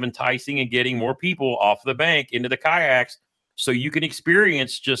way of enticing and getting more people off the bank into the kayaks, so you can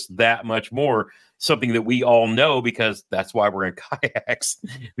experience just that much more. Something that we all know, because that's why we're in kayaks,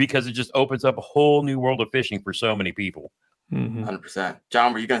 because it just opens up a whole new world of fishing for so many people. 100%.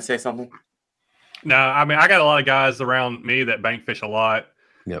 John, were you going to say something? No, I mean, I got a lot of guys around me that bank fish a lot.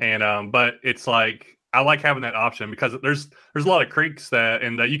 Yep. And, but it's I like having that option, because there's a lot of creeks that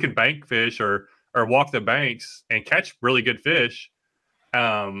you can bank fish or walk the banks and catch really good fish.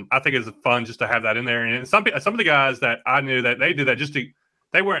 I think it's fun just to have that in there. And some of the guys that I knew that they did that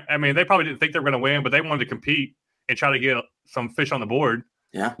they probably didn't think they were going to win, but they wanted to compete and try to get some fish on the board.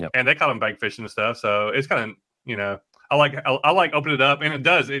 Yeah. Yep. And they caught them bank fishing and stuff. So it's kind of, I like opening it up, and it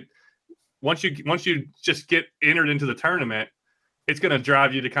does it. Once you just get entered into the tournament, it's going to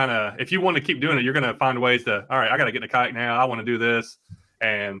drive you to kind of, if you want to keep doing it, you're going to find ways to, all right, I got to get in a kayak now. I want to do this.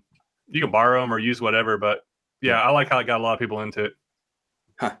 And you can borrow them or use whatever. But yeah, I like how it got a lot of people into it.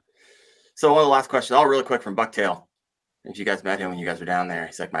 Huh. So one of the last questions, really quick, from Bucktail. If you guys met him when you guys were down there,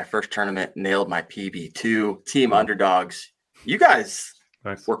 he's like, my first tournament, nailed my PB2, team underdogs. You guys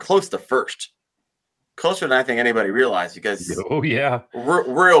were close to first. Closer than I think anybody realized, because we're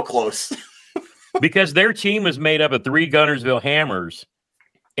real close. Because their team was made up of 3 Guntersville hammers,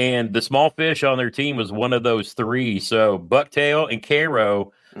 and the small fish on their team was one of those 3. So Bucktail and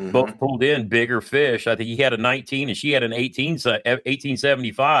Cairo both pulled in bigger fish. I think he had a 19 and she had an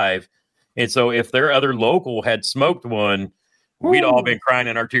 1875. And so if their other local had smoked one, we'd all been crying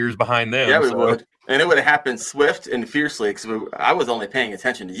in our tears behind them. Yeah, we would. And it would have happened swift and fiercely, because I was only paying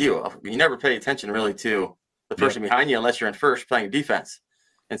attention to you. You never pay attention really to the person behind you unless you're in first playing defense.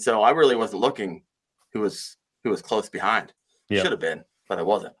 And so I really wasn't looking who was close behind. Should have been, but I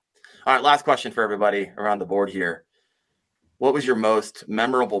wasn't. All right, last question for everybody around the board here. What was your most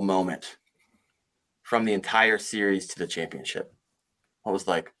memorable moment from the entire series to the championship? What was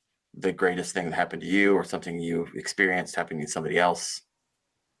the greatest thing that happened to you, or something you experienced happening to somebody else?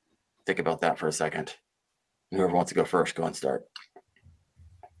 Think about that for a second. Whoever wants to go first, go and start.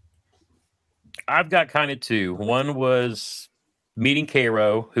 I've got kind of 2. One was meeting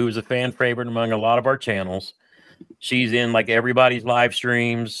Cairo, who was a fan favorite among a lot of our channels. She's in like everybody's live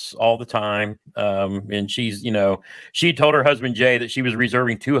streams all the time. And she's, she told her husband, Jay, that she was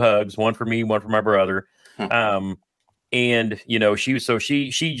reserving 2 hugs, one for me, one for my brother. And,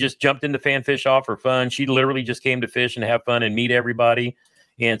 she just jumped into fan fish off for fun. She literally just came to fish and have fun and meet everybody.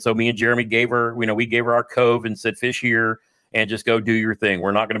 And so me and Jeremy gave her, we gave her our cove and said, fish here and just go do your thing.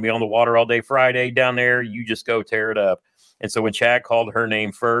 We're not going to be on the water all day Friday down there. You just go tear it up. And so when Chad called her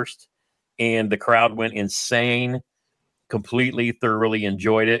name first and the crowd went insane, completely thoroughly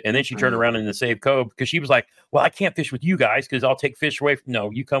enjoyed it. And then she turned around in the save cove because she was like, well, I can't fish with you guys because I'll take fish away. No,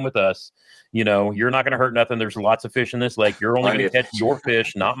 you come with us. You're not going to hurt nothing. There's lots of fish in this lake. You're only going to catch your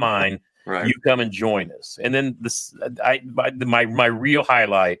fish, not mine. Right. You come and join us. And then my real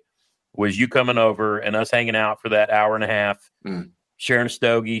highlight was you coming over and us hanging out for that hour and a half, sharing a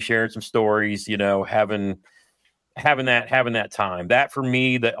stogie, sharing some stories, having that time. That for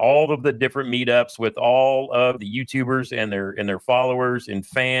me, that all of the different meetups with all of the YouTubers and their followers and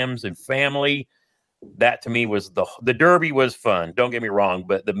fams and family, that to me was the derby was fun. Don't get me wrong,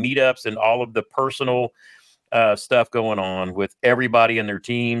 but the meetups and all of the personal stuff going on with everybody and their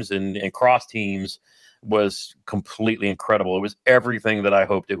teams and cross teams was completely incredible. It was everything that I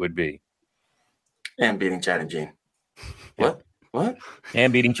hoped it would be. And beating Chad and Gene. What?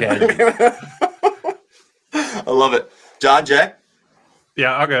 And beating Chad and Gene. I love it. John, Jay?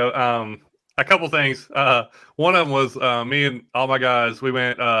 Yeah, I'll go. A couple things. One of them was me and all my guys. We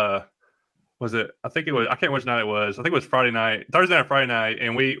went, was it? I think it was, I can't remember which night it was. I think it was Thursday night, Friday night.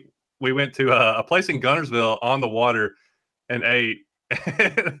 And we went to a place in Guntersville on the water and ate.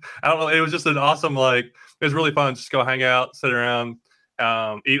 I don't know. It was just an awesome, it was really fun. Just go hang out, sit around,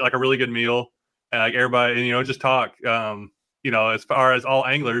 eat like a really good meal. And like everybody, and, just talk. As far as all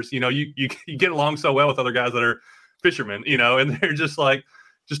anglers, you get along so well with other guys that are fishermen, and they're just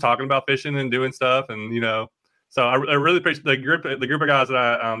talking about fishing and doing stuff. And, so I really appreciate the group of guys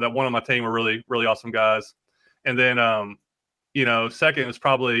that won on my team were really, really awesome guys. And then, second is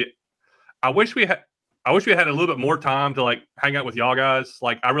probably, I wish we had a little bit more time to hang out with y'all guys.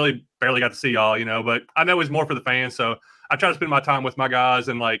 I really barely got to see y'all, but I know it's more for the fans. So I try to spend my time with my guys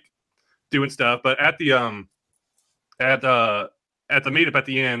and doing stuff. But at the meetup at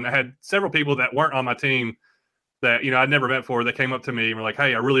the end, I had several people that weren't on my team that, I'd never met before that came up to me and were like,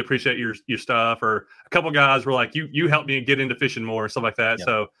 hey, I really appreciate your stuff. Or a couple guys were like, you helped me get into fishing more and stuff like that. Yeah.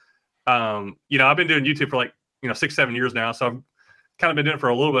 So, I've been doing YouTube for 6-7 years now. So I've kind of been doing it for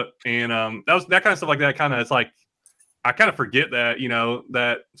a little bit. And that kind of stuff like that it's I kind of forget that,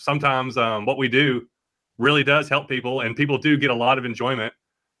 that sometimes what we do really does help people and people do get a lot of enjoyment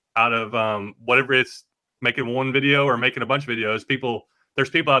out of whatever it's making one video or making a bunch of videos. There's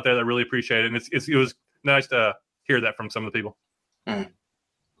people out there that really appreciate it. And it was nice to hear that from some of the people.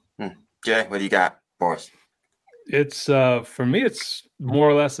 Jay, what do you got for us? It's for me, it's more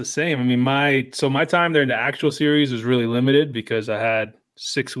or less the same. I mean, my time there in the actual series was really limited because I had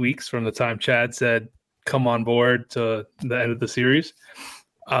 6 weeks from the time Chad said, come on board to the end of the series.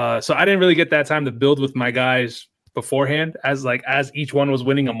 So I didn't really get that time to build with my guys beforehand as each one was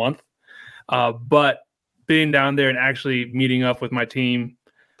winning a month. But being down there and actually meeting up with my team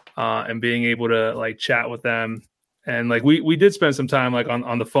and being able to chat with them. And we did spend some time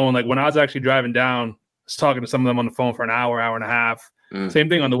on the phone. When I was actually driving down, I was talking to some of them on the phone for an hour and a half. Same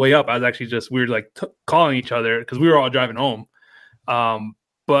thing on the way up. I was actually we were calling each other because we were all driving home.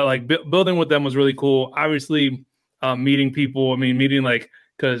 But building with them was really cool. Obviously meeting people,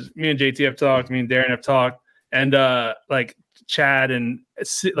 because me and JT have talked, me and Darren have talked, and Chad and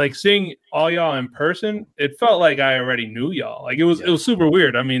seeing all y'all in person, it felt like I already knew y'all. It was super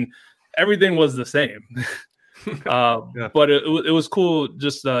weird. I mean, everything was the same. But it was cool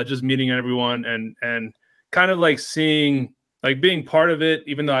just meeting everyone and kind of seeing being part of it,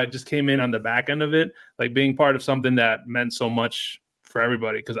 even though I just came in on the back end of it, being part of something that meant so much for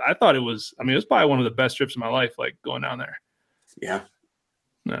everybody. Because I thought it was probably one of the best trips of my life, going down there. Yeah.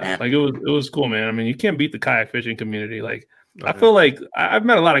 It was cool, man. You can't beat the kayak fishing community. I feel I've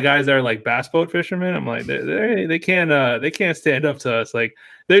met a lot of guys that are bass boat fishermen. I'm they can't stand up to us.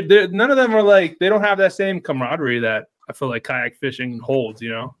 They're none of them are they don't have that same camaraderie that I feel kayak fishing holds.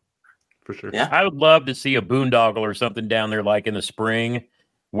 For sure. Yeah. I would love to see a boondoggle or something down there in the spring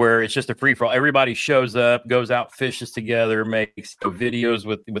where it's just a free for all. Everybody shows up, goes out, fishes together, makes videos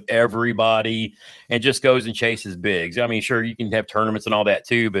with everybody, and just goes and chases bigs. Sure, you can have tournaments and all that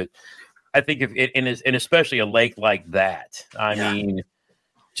too, but I think if it, and especially a lake like that,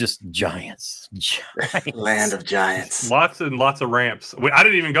 just giants. Land of giants. Lots and lots of ramps. I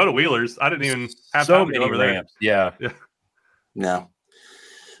didn't even go to Wheelers. I didn't even have so time to many go over ramps. there. Yeah. No.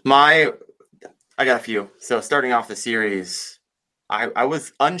 I I got a few. So starting off the series, I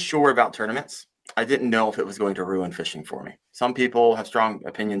was unsure about tournaments. I didn't know if it was going to ruin fishing for me. Some people have strong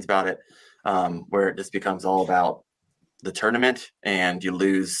opinions about it, where it just becomes all about the tournament and you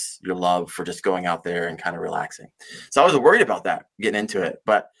lose your love for just going out there and kind of relaxing. So I was worried about that getting into it,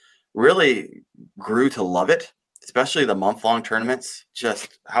 but really grew to love it, especially the month-long tournaments.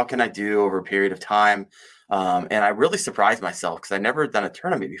 Just how can I do over a period of time? And I really surprised myself because I never done a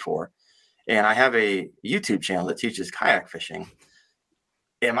tournament before. And I have a YouTube channel that teaches kayak fishing.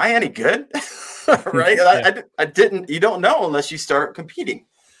 Am I any good? Right? I didn't, you don't know unless you start competing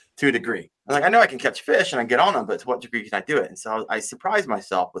to a degree. I know I can catch fish and I get on them, but to what degree can I do it? And so I surprised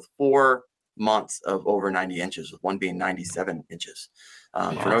myself with 4 months of over 90 inches, with one being 97 inches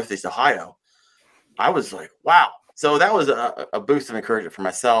for Northeast Ohio. I was like, wow. So that was a boost of encouragement for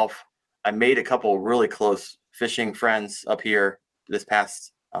myself. I made a couple really close fishing friends up here this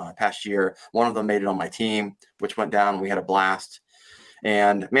past year. One of them made it on my team, which went down. We had a blast.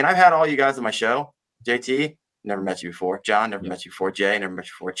 And I mean, I've had all you guys on my show. JT, never met you before. John, never met you before. Jay, never met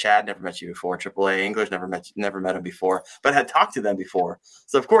you before. Chad, never met you before. AAA English, never met him before, but had talked to them before.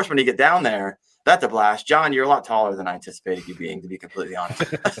 So of course, when you get down there, that's a blast. John, you're a lot taller than I anticipated you being, to be completely honest.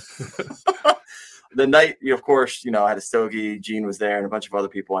 The night, of course, I had a stogie. Gene was there, and a bunch of other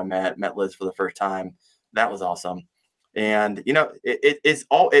people I met Liz for the first time. That was awesome. And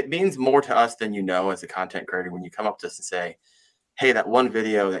it means more to us than as a content creator when you come up to us and say, hey, that one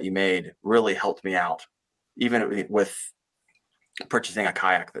video that you made really helped me out, even with purchasing a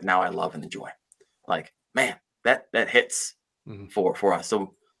kayak that now I love and enjoy. Like, man, that hits for us.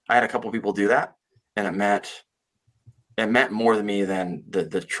 So I had a couple of people do that, and it meant more to me than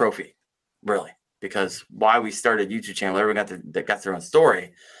the trophy, really, because why we started YouTube channel, everyone got their own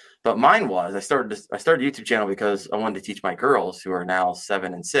story. But mine was I started a YouTube channel because I wanted to teach my girls, who are now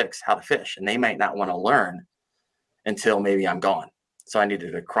 7 and 6, how to fish, and they might not want to learn until maybe I'm gone. So I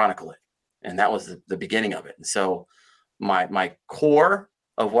needed to chronicle it. And that was the beginning of it. And so my core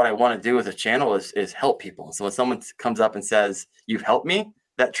of what I want to do with the channel is help people. And so when someone comes up and says, you've helped me,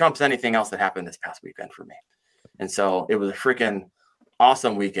 that trumps anything else that happened this past weekend for me. And so it was a freaking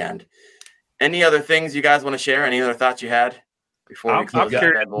awesome weekend. Any other things you guys want to share? Any other thoughts you had before we close that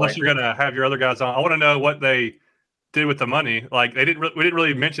bad boy? Unless you're going to have your other guys on, I want to know what they did with the money. Like we didn't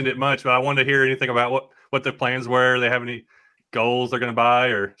really mention it much, but I wanted to hear anything about what their plans were. They have any goals they're going to buy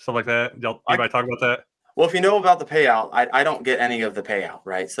or stuff like that? Anybody talk about that? Well, if you know about the payout, I don't get any of the payout,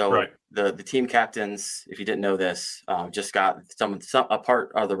 right? So the team captains, if you didn't know this, just got a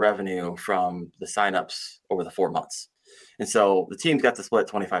part of the revenue from the signups over the 4 months. And so the teams got to split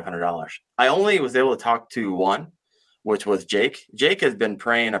 $2,500. I only was able to talk to one, which was Jake. Jake has been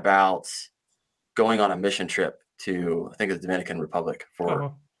praying about going on a mission trip to, I think, the Dominican Republic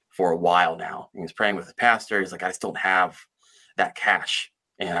for a while now. He was praying with the pastor. He's like, I just don't have that cash,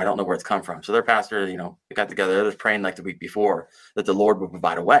 and I don't know where it's come from. So their pastor, they got together. They was praying like the week before that the Lord would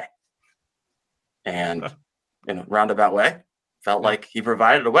provide a way. And in a roundabout way, felt like he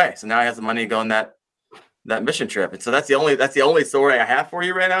provided a way. So now he has the money to go on that mission trip. And so that's the only story I have for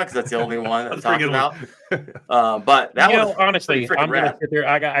you right now, because that's the only one I'm talking about. But that was honestly, I'm gonna sit there.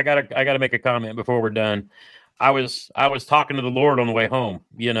 I gotta make a comment before we're done. I was talking to the Lord on the way home,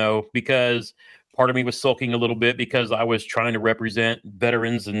 because part of me was sulking a little bit because I was trying to represent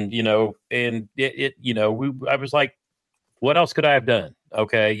veterans, and I was like, what else could I have done?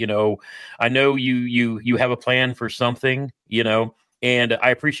 Okay, I know you have a plan for something, and I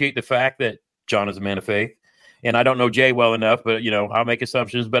appreciate the fact that John is a man of faith, and I don't know Jay well enough, but I'll make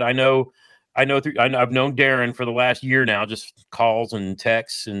assumptions. But I've known Darren for the last year now, just calls and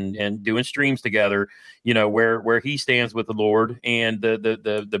texts and doing streams together, where he stands with the Lord and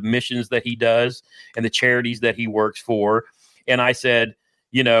the missions that he does and the charities that he works for. And I said,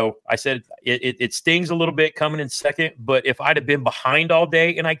 it stings a little bit coming in second, but if I'd have been behind all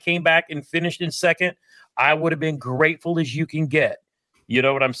day and I came back and finished in second, I would have been grateful as you can get. You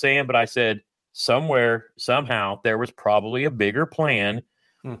know what I'm saying? But I said, somewhere, somehow, there was probably a bigger plan.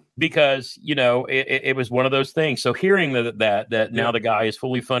 Because it was one of those things. So hearing that now the guy is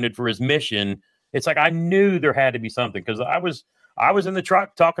fully funded for his mission, it's like I knew there had to be something, because I was in the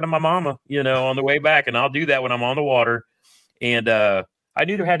truck talking to my mama, on the way back, and I'll do that when I'm on the water, and I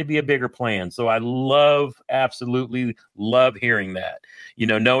knew there had to be a bigger plan. So I absolutely love hearing that,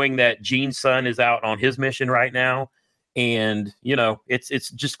 knowing that Gene's son is out on his mission right now. And, it's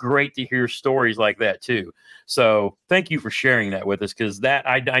just great to hear stories like that, too. So thank you for sharing that with us, because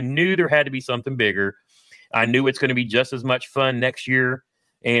I knew there had to be something bigger. I knew it's going to be just as much fun next year.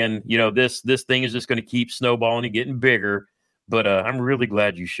 And, this thing is just going to keep snowballing and getting bigger. But I'm really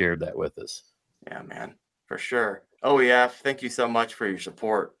glad you shared that with us. Yeah, man, for sure. OEF, thank you so much for your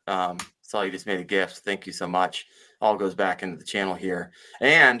support. Saw you just made a gift. Thank you so much. All goes back into the channel here.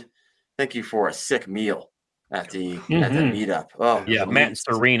 And thank you for a sick meal at the meetup. Oh, yeah, Matt and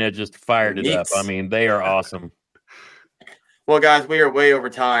Serena just fired it up. I mean, they are awesome. Well, guys, we are way over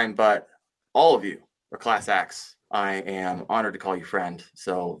time, but all of you are class acts. I am honored to call you friend.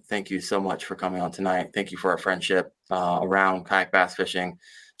 So thank you so much for coming on tonight. Thank you for our friendship around kayak bass fishing.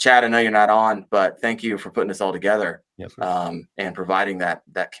 Chad, I know you're not on, but thank you for putting this all together. Yes, and providing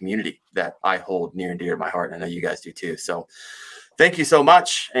that community that I hold near and dear to my heart. And I know you guys do too. So thank you so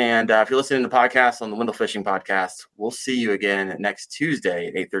much. And if you're listening to the podcast on the Wendell Fishing Podcast, we'll see you again next Tuesday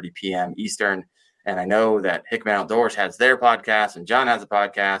at 8:30 p.m. Eastern. And I know that Hickman Outdoors has their podcast, and John has a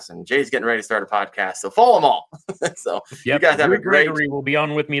podcast, and Jay's getting ready to start a podcast. So follow them all. So you guys have a great. Gregory will be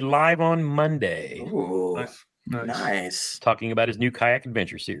on with me live on Monday. Ooh, nice. Talking about his new kayak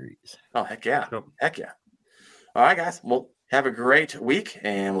adventure series. Oh, heck yeah. Heck yeah. All right, guys. Well, have a great week,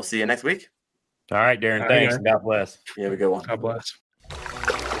 and we'll see you next week. All right, Darren. Thanks. God bless. You have a good one. God bless.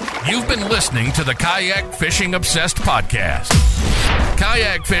 You've been listening to the Kayak Fishing Obsessed podcast.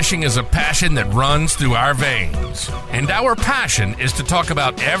 Kayak fishing is a passion that runs through our veins, and our passion is to talk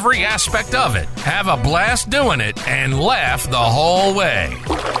about every aspect of it, have a blast doing it, and laugh the whole way.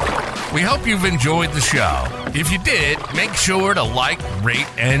 We hope you've enjoyed the show. If you did, make sure to like, rate,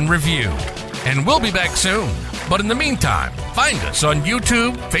 and review. And we'll be back soon. But in the meantime, find us on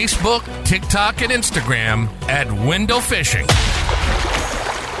YouTube, Facebook, TikTok, and Instagram at Wendell Fishing.